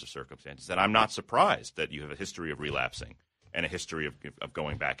series of circumstances. And I'm not surprised that you have a history of relapsing and a history of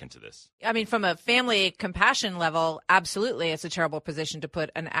going back into this. I mean, from a family compassion level, absolutely, it's a terrible position to put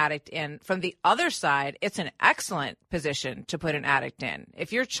an addict in. From the other side, it's an excellent position to put an addict in.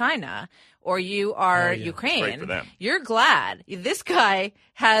 If you're China or you are Ukraine, you're glad this guy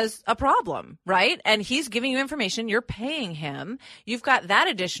has a problem, right? And he's giving you information. You're paying him. You've got that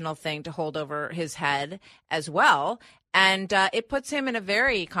additional thing to hold over his head as well. And it puts him in a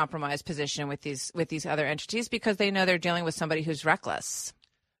very compromised position with these other entities because they know they're dealing with somebody who's reckless.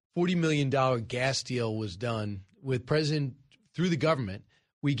 $40 million gas deal was done with President through the government.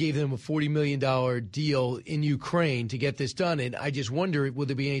 We gave them a $40 million deal in Ukraine to get this done. And I just wonder, will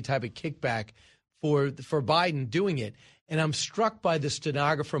there be any type of kickback for Biden doing it? And I'm struck by the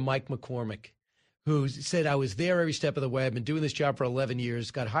stenographer, Mike McCormick, who said, I was there every step of the way. I've been doing this job for 11 years,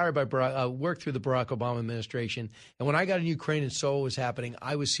 got hired by worked through the Barack Obama administration. And when I got in Ukraine and saw what was happening,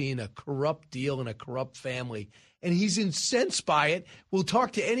 I was seeing a corrupt deal and a corrupt family. And he's incensed by it. We'll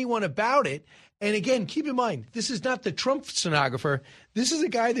talk to anyone about it. And again, keep in mind, this is not the Trump stenographer. This is a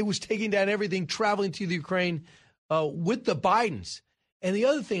guy that was taking down everything, traveling to the Ukraine with the Bidens. And the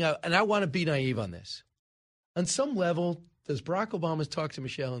other thing, and I want to be naive on this, on some level, does Barack Obama talk to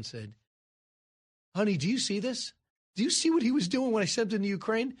Michelle and said, honey, do you see this? Do you see what he was doing when I sent him to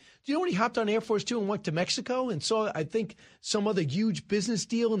Ukraine? Do you know when he hopped on Air Force Two and went to Mexico and saw, I think, some other huge business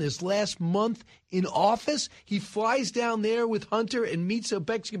deal in his last month in office? He flies down there with Hunter and meets a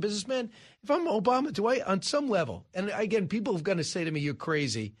Mexican businessman. If I'm Obama, do I, on some level, and again, people are going to say to me, you're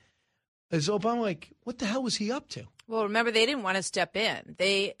crazy. Is Obama like, what the hell was he up to? Well, remember, they didn't want to step in.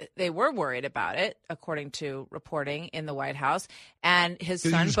 They were worried about it, according to reporting in the White House. And his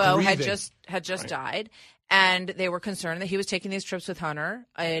son, Beau, had just died. And they were concerned that he was taking these trips with Hunter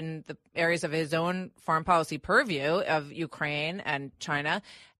in the areas of his own foreign policy purview of Ukraine and China.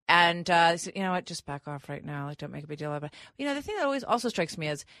 And said, you know what, just back off right now. Like, don't make a big deal about it. You know, the thing that always also strikes me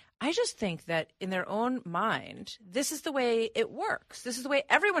is I just think that in their own mind, this is the way it works. This is the way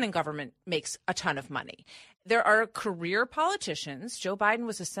everyone in government makes a ton of money. There are career politicians. Joe Biden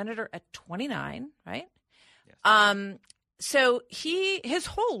was a senator at 29, right? Yes. So his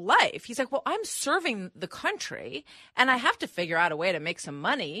whole life, he's like, well, I'm serving the country and I have to figure out a way to make some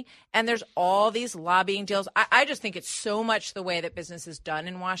money. And there's all these lobbying deals. I just think it's so much the way that business is done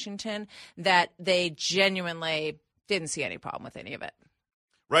in Washington that they genuinely didn't see any problem with any of it.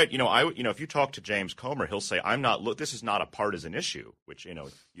 Right. If you talk to James Comer, he'll say, this is not a partisan issue, which,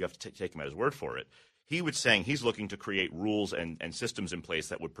 you have to take him at his word for it. He was saying he's looking to create rules and systems in place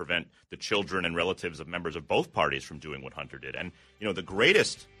that would prevent the children and relatives of members of both parties from doing what Hunter did. And, the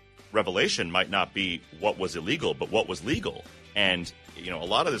greatest revelation might not be what was illegal, but what was legal. And, a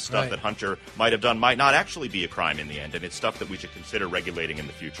lot of this stuff that Hunter might have done might not actually be a crime in the end. And it's stuff that we should consider regulating in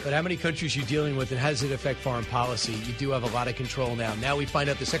the future. But how many countries are you dealing with and how does it affect foreign policy? You do have a lot of control now. Now we find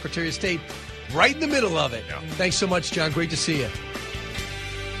out the Secretary of State right in the middle of it. Yeah. Thanks so much, John. Great to see you.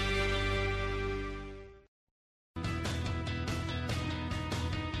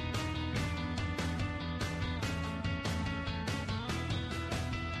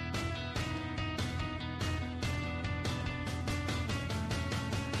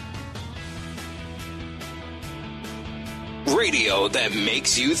 Radio that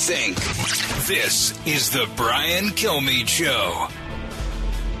makes you think. This is the Brian Kilmeade Show.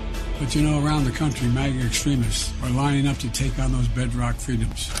 But around the country, MAGA extremists are lining up to take on those bedrock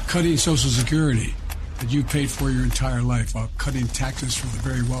freedoms. Cutting Social Security that you paid for your entire life while cutting taxes for the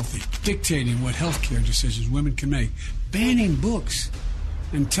very wealthy. Dictating what health care decisions women can make. Banning books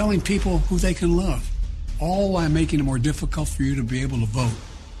and telling people who they can love. All while making it more difficult for you to be able to vote.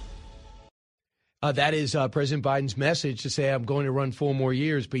 That is President Biden's message to say I'm going to run 4 more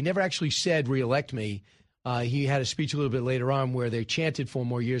years, but he never actually said reelect me. He had a speech a little bit later on where they chanted 4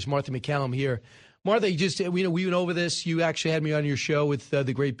 more years. Martha McCallum here Martha, we went over this. You actually had me on your show with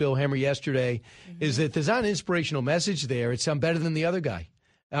the great Bill Hemmer yesterday. Mm-hmm. Is that there's not an inspirational message there. It's I'm better than the other guy.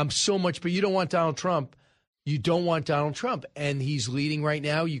 I'm so much, but you don't want Donald Trump. You don't want Donald Trump. And he's leading right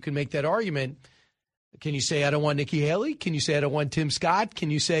now. You can make that argument. Can you say I don't want Nikki Haley? Can you say I don't want Tim Scott?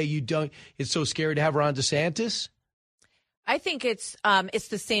 Can you say you don't? It's so scary to have Ron DeSantis? I think it's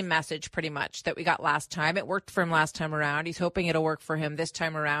the same message pretty much that we got last time. It worked for him last time around. He's hoping it'll work for him this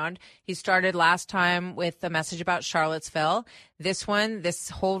time around. He started last time with a message about Charlottesville. This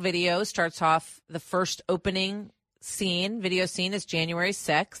whole video starts off the first opening video scene is January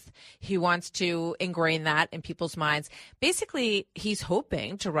 6th. He wants to ingrain that in people's minds. Basically, he's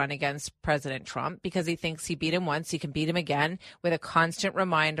hoping to run against President Trump because he thinks he beat him once, he can beat him again, with a constant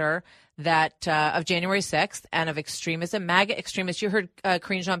reminder that of January 6th and of extremism, MAGA extremists. You heard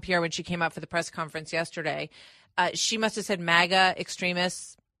Karine Jean-Pierre when she came out for the press conference yesterday. She must have said MAGA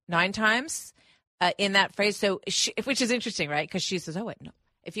extremists 9 times in that phrase. So, which is interesting, right? Because she says, "Oh wait, no."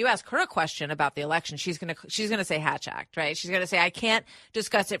 If you ask her a question about the election, she's gonna say Hatch Act, right? She's gonna say I can't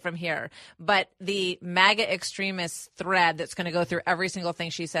discuss it from here. But the MAGA extremist thread that's going to go through every single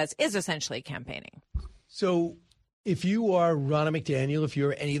thing she says is essentially campaigning. So, if you are Ronna McDaniel, if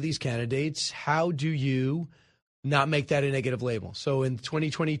you're any of these candidates, how do you not make that a negative label? So in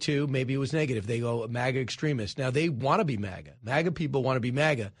 2022, maybe it was negative. They go MAGA extremist. Now they want to be MAGA. MAGA people want to be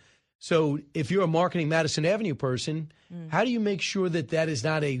MAGA. So if you're a marketing Madison Avenue person, how do you make sure that that is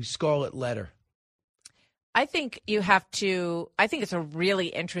not a scarlet letter? I think it's a really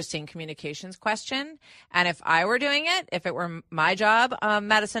interesting communications question. And if I were doing it, if it were my job,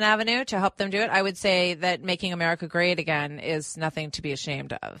 Madison Avenue, to help them do it, I would say that making America great again is nothing to be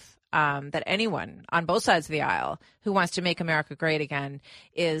ashamed of. That anyone on both sides of the aisle who wants to make America great again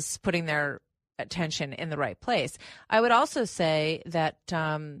is putting their attention in the right place. I would also say that,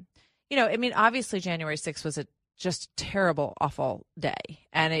 obviously January 6th was a just terrible, awful day,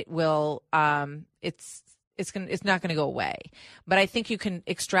 and it will, it's not going to go away. But I think you can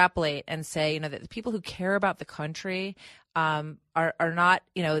extrapolate and say, that the people who care about the country are not,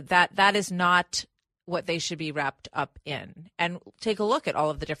 that is not what they should be wrapped up in. And take a look at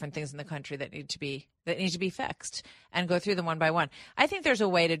all of the different things in the country that need to be fixed and go through them one by one. I think there's a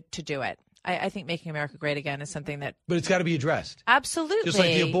way to do it. I think making America great again is something that... But it's got to be addressed. Absolutely. Just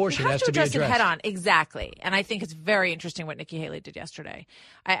like the abortion has to be addressed. You have to address it head on. Exactly. And I think it's very interesting what Nikki Haley did yesterday.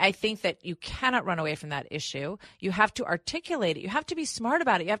 I think that you cannot run away from that issue. You have to articulate it. You have to be smart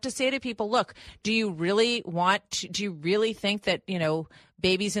about it. You have to say to people, look, do you really think that,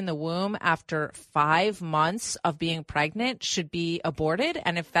 babies in the womb after 5 months of being pregnant should be aborted?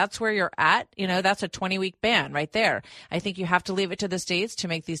 And if that's where you're at, that's a 20-week ban right there. I think you have to leave it to the states to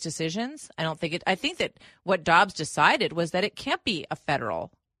make these decisions. I think that what Dobbs decided was that it can't be a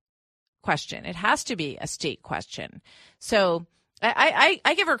federal question. It has to be a state question. So I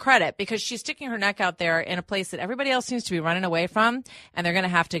give her credit because she's sticking her neck out there in a place that everybody else seems to be running away from, and they're going to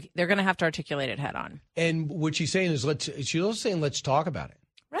have to articulate it head on. And what she's saying is she's also saying let's talk about it.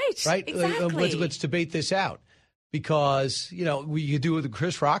 Right. Exactly. Let's debate this out because you do what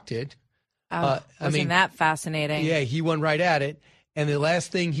Chris Rock did. Wasn't that fascinating? Yeah, he went right at it, and the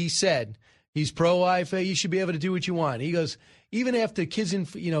last thing he said, he's pro-life. You should be able to do what you want. He goes, even after kids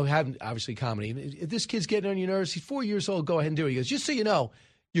have obviously comedy. If this kid's getting on your nerves, he's 4 years old. Go ahead and do it. He goes, just so you know,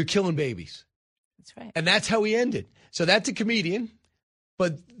 you're killing babies. That's right. And that's how he ended. So that's a comedian,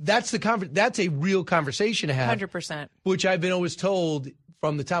 but that's a real conversation to have. 100%. Which I've been always told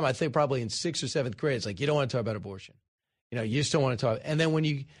from the time I think probably in 6th or 7th grade. It's like you don't want to talk about abortion. You just don't want to talk. And then when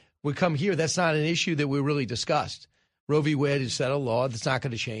you would come here, that's not an issue that we really discussed. Roe v. Wade is settled law. That's not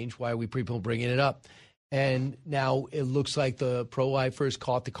going to change. Why are we people bringing it up? And now it looks like the pro-lifers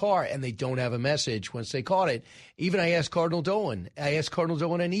caught the car, and they don't have a message once they caught it. Even I asked Cardinal Dolan.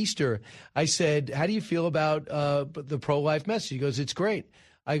 On Easter. I said, how do you feel about the pro-life message? He goes, it's great.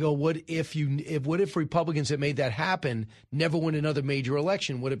 I go, what if Republicans that made that happen never win another major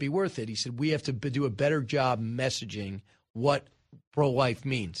election? Would it be worth it? He said, we have to do a better job messaging what pro-life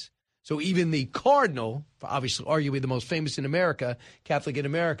means. So even the cardinal, obviously arguably the most famous in America, Catholic in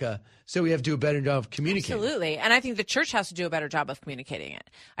America, so we have to do a better job of communicating. Absolutely. And I think the church has to do a better job of communicating it.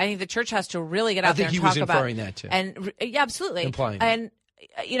 I think the church has to really get out there and talk about it. I think he was inferring that too. And yeah, absolutely. Implying and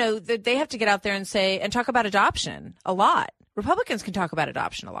they have to get out there and say and talk about adoption a lot. Republicans can talk about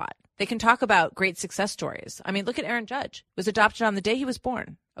adoption a lot. They can talk about great success stories. I mean, look at Aaron Judge. Was adopted on the day he was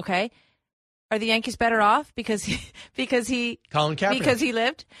born. Okay. Are the Yankees better off because he Colin Kaepernick. Because he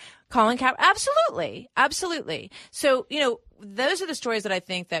lived? Colin Kaepernick. Absolutely. So, those are the stories that I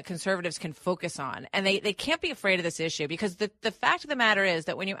think that conservatives can focus on, and they can't be afraid of this issue, because the fact of the matter is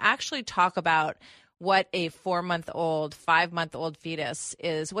that when you actually talk about what a 4-month-old, 5-month-old fetus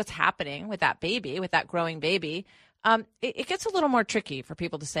is, what's happening with that baby, with that growing baby, it gets a little more tricky for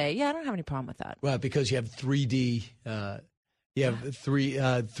people to say, yeah, I don't have any problem with that. Well, because you have 3D,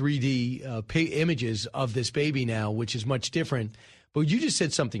 images of this baby now, which is much different. But you just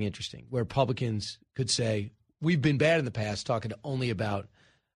said something interesting, where Republicans could say, we've been bad in the past talking only about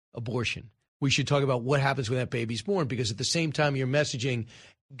abortion. We should talk about what happens when that baby's born, because at the same time you're messaging,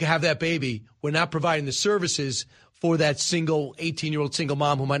 have that baby, we're not providing the services for that single 18-year-old single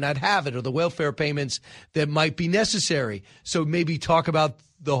mom who might not have it, or the welfare payments that might be necessary. So maybe talk about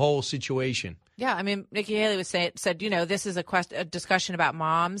the whole situation. Yeah, I mean, Nikki Haley said, this is a discussion about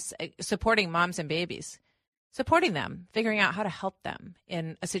moms, supporting moms and babies. Supporting them, figuring out how to help them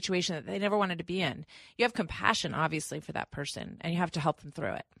in a situation that they never wanted to be in. You have compassion, obviously, for that person, and you have to help them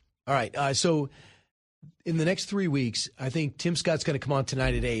through it. All right. So in the next 3 weeks, I think Tim Scott's going to come on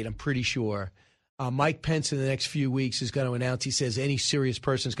tonight at 8, I'm pretty sure. Mike Pence in the next few weeks is going to announce, he says any serious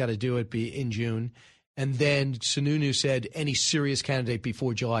person's got to do it in June. And then Sununu said any serious candidate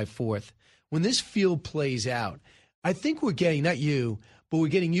before July 4th. When this field plays out, I think we're getting, not you, but we're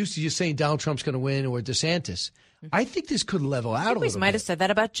getting used to just saying Donald Trump's going to win or DeSantis. I think this could level out a little bit. We might have said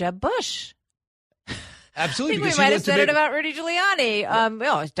that about Jeb Bush. Absolutely. I think we might have said it about Rudy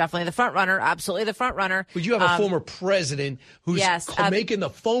Giuliani. It's definitely the front runner. Absolutely the front runner. But you have a former president who's making the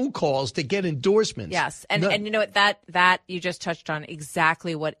phone calls to get endorsements. Yes. And you know what? That you just touched on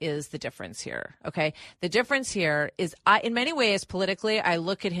exactly what is the difference here. Okay. The difference here is, in many ways, politically, I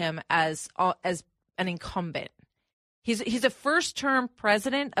look at him as an incumbent. He's a first-term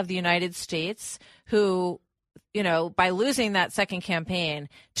president of the United States who, by losing that second campaign,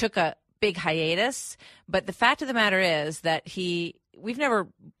 took a big hiatus. But the fact of the matter is that we've never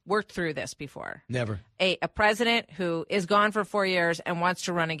worked through this before. Never. A president who is gone for 4 years and wants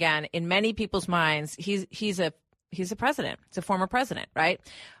to run again. In many people's minds, he's a president. He's a former president, right?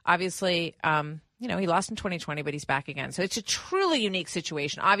 Obviously, he lost in 2020, but he's back again. So it's a truly unique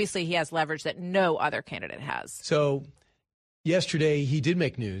situation. Obviously, he has leverage that no other candidate has. So yesterday he did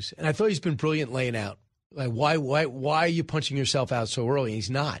make news, and I thought he's been brilliant laying out. Like, why are you punching yourself out so early? And he's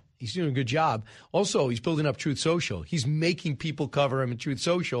not. He's doing a good job. Also, he's building up Truth Social. He's making people cover him in Truth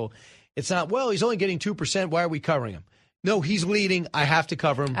Social. It's not, well, he's only getting 2%. Why are we covering him? No, he's leading. I have to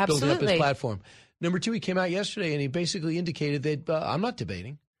cover him, Absolutely. building up his platform. Number two, he came out yesterday and he basically indicated that I'm not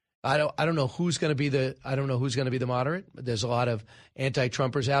debating. I don't know who's going to be the moderate. There's a lot of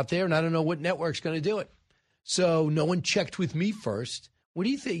anti-Trumpers out there, and I don't know what network's going to do it. So no one checked with me first. What do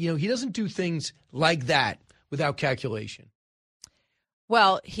you think? He doesn't do things like that without calculation.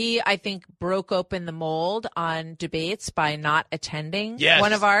 Well, I think, broke open the mold on debates by not attending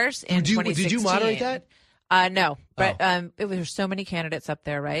one of ours in 2016. Did you moderate that? No, but there were so many candidates up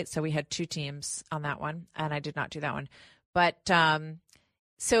there, right? So we had 2 teams on that one, and I did not do that one. But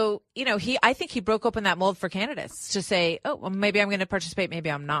so, I think he broke open that mold for candidates to say, oh, well, maybe I'm going to participate, maybe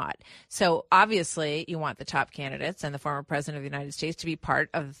I'm not. So obviously you want the top candidates and the former president of the United States to be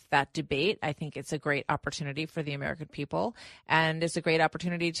part of that debate. I think it's a great opportunity for the American people, and it's a great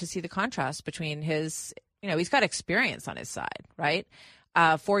opportunity to see the contrast between he's got experience on his side, right?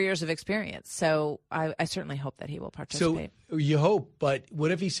 4 years of experience. So I certainly hope that he will participate. So you hope, but what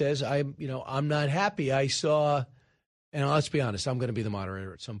if he says, I'm not happy. I saw... And let's be honest, I'm going to be the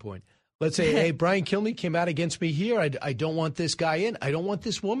moderator at some point. Let's say, hey, Brian Kilmeade came out against me here. I don't want this guy in. I don't want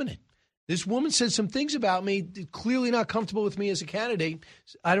this woman in. This woman said some things about me, clearly not comfortable with me as a candidate.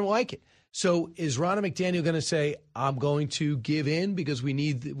 I don't like it. So is Ronna McDaniel going to say, I'm going to give in because we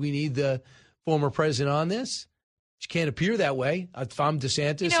need the former president on this? She can't appear that way. If I'm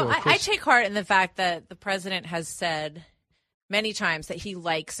DeSantis or Chris. I take heart in the fact that the president has said many times that he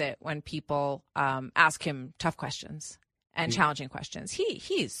likes it when people ask him tough questions and challenging questions.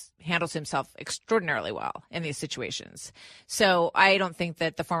 He's handles himself extraordinarily well in these situations. So I don't think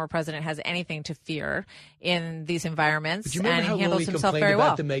that the former president has anything to fear in these environments. But you remember how long he complained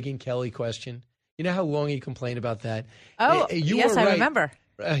about the Megyn Kelly question? You know how long he complained about that? Oh, yes, I remember.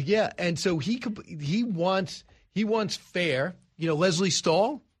 Yeah, and so he wants fair. Leslie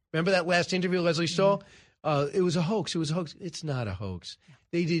Stahl. Remember that last interview with Leslie Stahl? It was a hoax. It's not a hoax.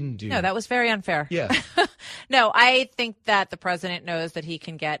 They didn't do. No, that was very unfair. Yeah. No, I think that the president knows that he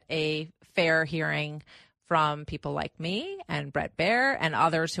can get a fair hearing from people like me and Bret Baier and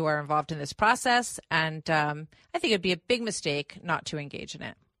others who are involved in this process. And I think it'd be a big mistake not to engage in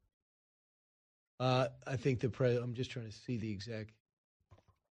it. I think I'm just trying to see the exact.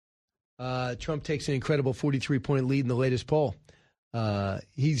 Trump takes an incredible 43-point lead in the latest poll.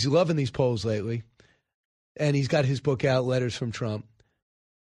 He's loving these polls lately, and he's got his book out, Letters from Trump.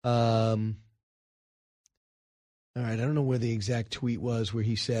 All right, I don't know where the exact tweet was where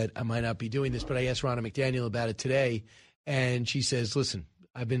he said, I might not be doing this, but I asked Ronna McDaniel about it today, and she says, listen,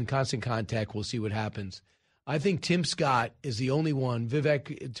 I've been in constant contact. We'll see what happens. I think Tim Scott is the only one,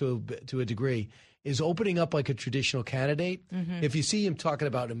 Vivek to a degree, is opening up like a traditional candidate. Mm-hmm. If you see him talking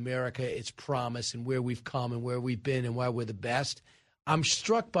about America, its promise and where we've come and where we've been and why we're the best, I'm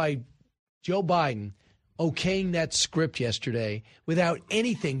struck by Joe Biden okaying that script yesterday without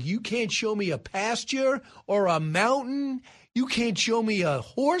anything. You can't show me a pasture or a mountain. You can't show me a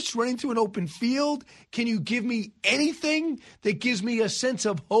horse running through an open field. Can you give me anything that gives me a sense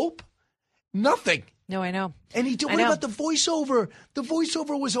of hope? Nothing. No, I know. And what about the voiceover? The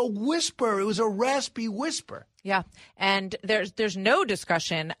voiceover was a whisper. It was a raspy whisper. Yeah. And there's no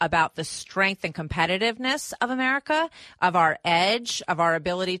discussion about the strength and competitiveness of America, of our edge, of our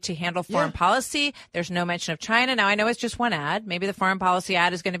ability to handle foreign policy. There's no mention of China. Now, I know it's just one ad. Maybe the foreign policy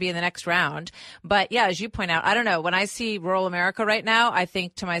ad is going to be in the next round. But yeah, as you point out, I don't know. When I see rural America right now, I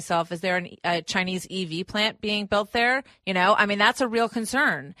think to myself, is there a Chinese EV plant being built there? I mean, that's a real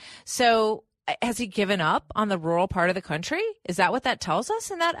concern. So has he given up on the rural part of the country? Is that what that tells us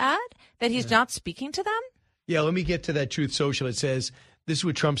in that ad? That he's not speaking to them? Yeah, let me get to that Truth Social. It says, this is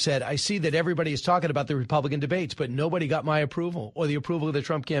what Trump said. I see that everybody is talking about the Republican debates, but nobody got my approval or the approval of the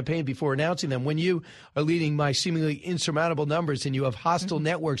Trump campaign before announcing them. When you are leading my seemingly insurmountable numbers and you have hostile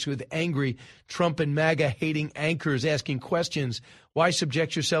networks with angry Trump and MAGA-hating anchors asking questions, why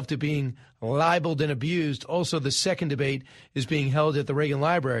subject yourself to being libeled and abused? Also, the second debate is being held at the Reagan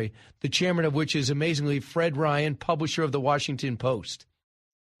Library, the chairman of which is amazingly Fred Ryan, publisher of the Washington Post.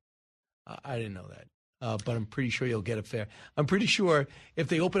 I didn't know that. But I'm pretty sure you'll get it fair. I'm pretty sure if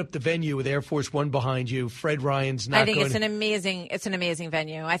they open up the venue with Air Force One behind you, Fred Ryan's not going to... it's an amazing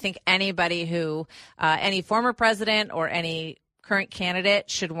venue. I think anybody who, any former president or any current candidate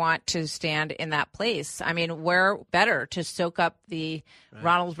should want to stand in that place. I mean, where better to soak up the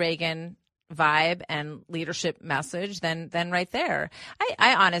Ronald Reagan vibe and leadership message than right there.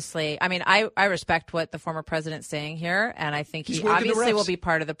 I honestly, I respect what the former president's saying here, and I think he obviously will be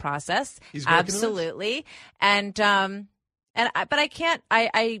part of the process. Absolutely. But I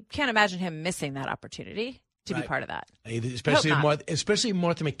can't imagine him missing that opportunity to be part of that. Especially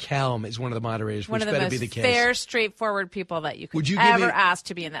Martha McCallum is one of the moderators, one which of the better most be the case. Fair, straightforward people that you could ever ask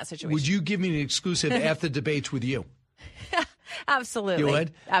to be in that situation. Would you give me an exclusive after debates with you? Absolutely. You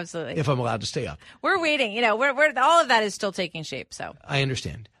would? Absolutely. If I'm allowed to stay up. We're waiting. We're all of that is still taking shape. So I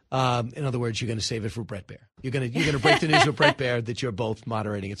understand. In other words, you're going to save it for Bret Baier. You're going to break the news with Bret Baier that you're both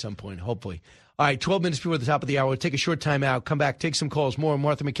moderating at some point, hopefully. All right, 12 minutes before the top of the hour. We'll take a short time out, come back, take some calls, more on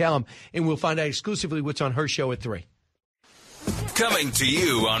Martha McCallum, and we'll find out exclusively what's on her show at 3. Coming to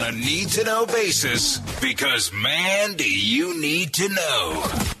you on a need-to-know basis, because, man, do you need to know.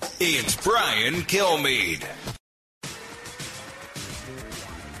 It's Brian Kilmeade.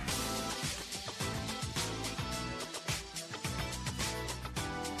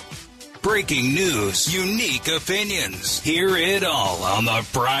 Breaking news, unique opinions. Hear it all on the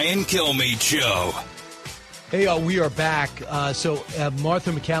Brian Kilmeade Show. Hey, we are back.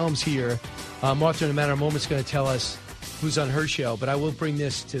 Martha McCallum's here. Martha, in a matter of moments, is going to tell us who's on her show. But I will bring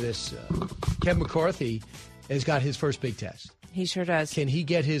this to this. Kevin McCarthy has got his first big test. He sure does. Can he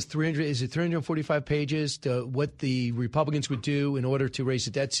get his 345 pages to what the Republicans would do in order to raise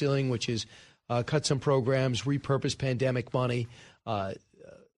the debt ceiling, which is cut some programs, repurpose pandemic money,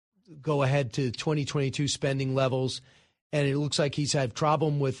 go ahead to 2022 spending levels, and it looks like he's had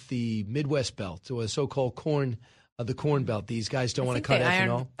problem with the Midwest belt, or so-called the Corn Belt. These guys don't want to cut ethanol.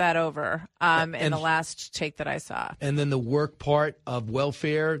 Ironed that over in the last take that I saw. And then the work part of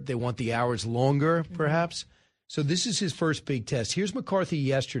welfare, they want the hours longer, perhaps. So this is his first big test. Here's McCarthy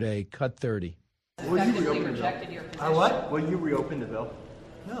yesterday, cut 30. Will you reopen the bill? What? Will you reopen the bill?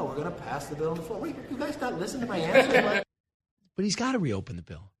 No, we're going to pass the bill on the floor. Wait, you guys not listen to my answer? But he's got to reopen the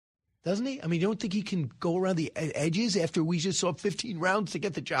bill. Doesn't he? I mean, you don't think he can go around the edges after we just saw 15 rounds to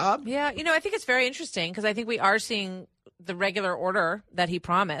get the job? Yeah, I think it's very interesting because I think we are seeing the regular order that he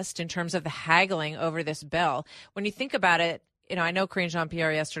promised in terms of the haggling over this bill. When you think about it, I know Karine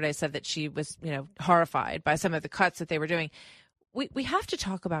Jean-Pierre yesterday said that she was, horrified by some of the cuts that they were doing. we have to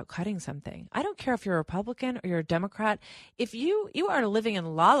talk about cutting something. I don't care if you're a Republican or you're a Democrat. If you are living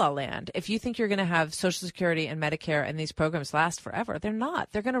in la-la land, if you think you're going to have Social Security and Medicare and these programs last forever, they're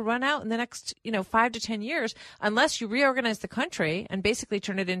not. They're going to run out in the next, 5 to 10 years unless you reorganize the country and basically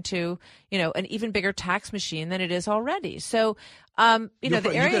turn it into, an even bigger tax machine than it is already. So,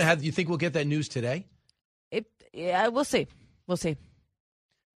 you think we'll get that news today? Yeah, we'll see. We'll see.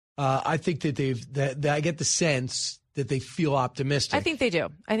 I think that I get the sense that they feel optimistic. I think they do.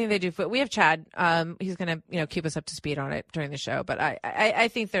 But we have Chad. He's going to, keep us up to speed on it during the show. But I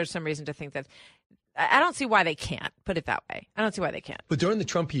think there's some reason to think that. I don't see why they can't. Put it that way. I don't see why they can't. But during the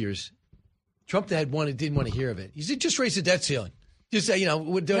Trump years, Trump didn't want to hear of it. He said, "Just raise the debt ceiling." Just say, he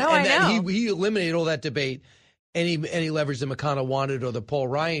eliminated all that debate, and he leveraged the McConnell wanted or the Paul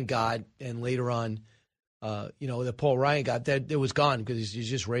Ryan got, and later on, the Paul Ryan got that it was gone because he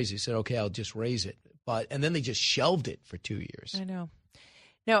just raised it. He said, "Okay, I'll just raise it." And then they just shelved it for 2 years. I know.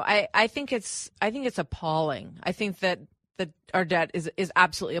 No, I think it's appalling. I think that our debt is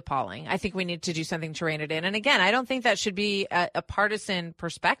absolutely appalling. I think we need to do something to rein it in. And again, I don't think that should be a partisan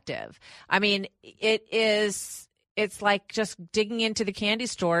perspective. I mean, it's like just digging into the candy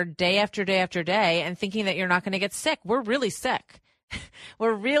store day after day after day and thinking that you're not going to get sick. We're really sick.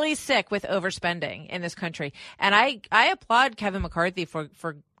 We're really sick with overspending in this country. And I applaud Kevin McCarthy for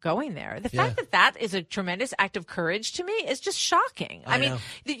going there. The fact that is a tremendous act of courage to me is just shocking. I mean,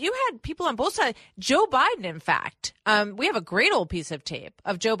 you had people on both sides. Joe Biden, in fact, we have a great old piece of tape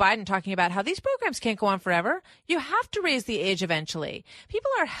of Joe Biden talking about how these programs can't go on forever. You have to raise the age eventually.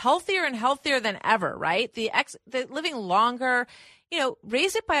 People are healthier and healthier than ever, right? The living longer.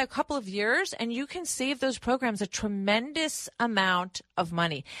 Raise it by a couple of years and you can save those programs a tremendous amount of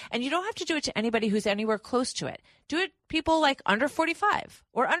money. And you don't have to do it to anybody who's anywhere close to it. Do it people like under 45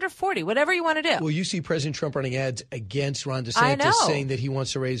 or under 40, whatever you want to do. Well, you see President Trump running ads against Ron DeSantis saying that he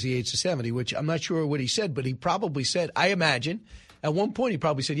wants to raise the age to 70, which I'm not sure what he said, but he probably said, I imagine, at one point he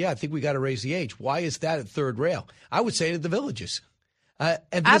probably said, I think we got to raise the age. Why is that at third rail? I would say to the villages.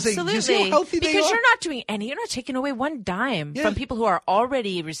 Absolutely. You see how healthy they because are? You're not doing you're not taking away one dime from people who are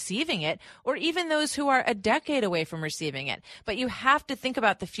already receiving it or even those who are a decade away from receiving it. But you have to think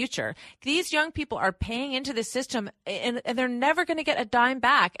about the future. These young people are paying into the system and they're never going to get a dime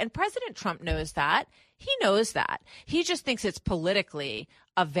back. And President Trump knows that. He knows that. He just thinks it's politically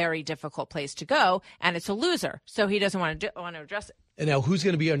a very difficult place to go and it's a loser. So he doesn't want to address it. And now who's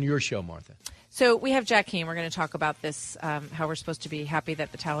going to be on your show, Martha? So we have Jack Keane. We're going to talk about this, how we're supposed to be happy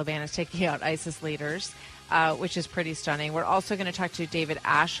that the Taliban is taking out ISIS leaders, which is pretty stunning. We're also going to talk to David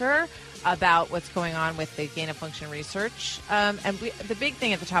Asher about what's going on with the gain-of-function research. And the big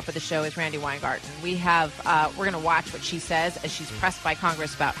thing at the top of the show is Randi Weingarten. We're going to watch what she says as she's pressed by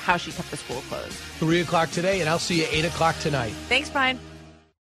Congress about how she kept the school closed. 3 o'clock today, and I'll see you 8 o'clock tonight. Thanks, Brian.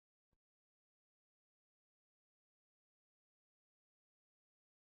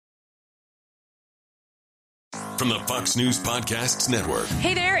 From the Fox News Podcasts Network.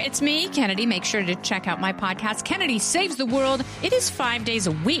 Hey there, it's me, Kennedy. Make sure to check out my podcast, Kennedy Saves the World. It is 5 days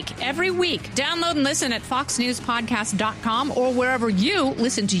a week, every week. Download and listen at foxnewspodcast.com or wherever you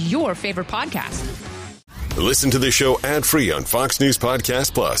listen to your favorite podcast. Listen to the show ad-free on Fox News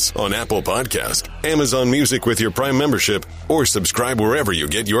Podcast Plus, on Apple Podcast, Amazon Music with your Prime membership, or subscribe wherever you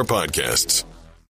get your podcasts.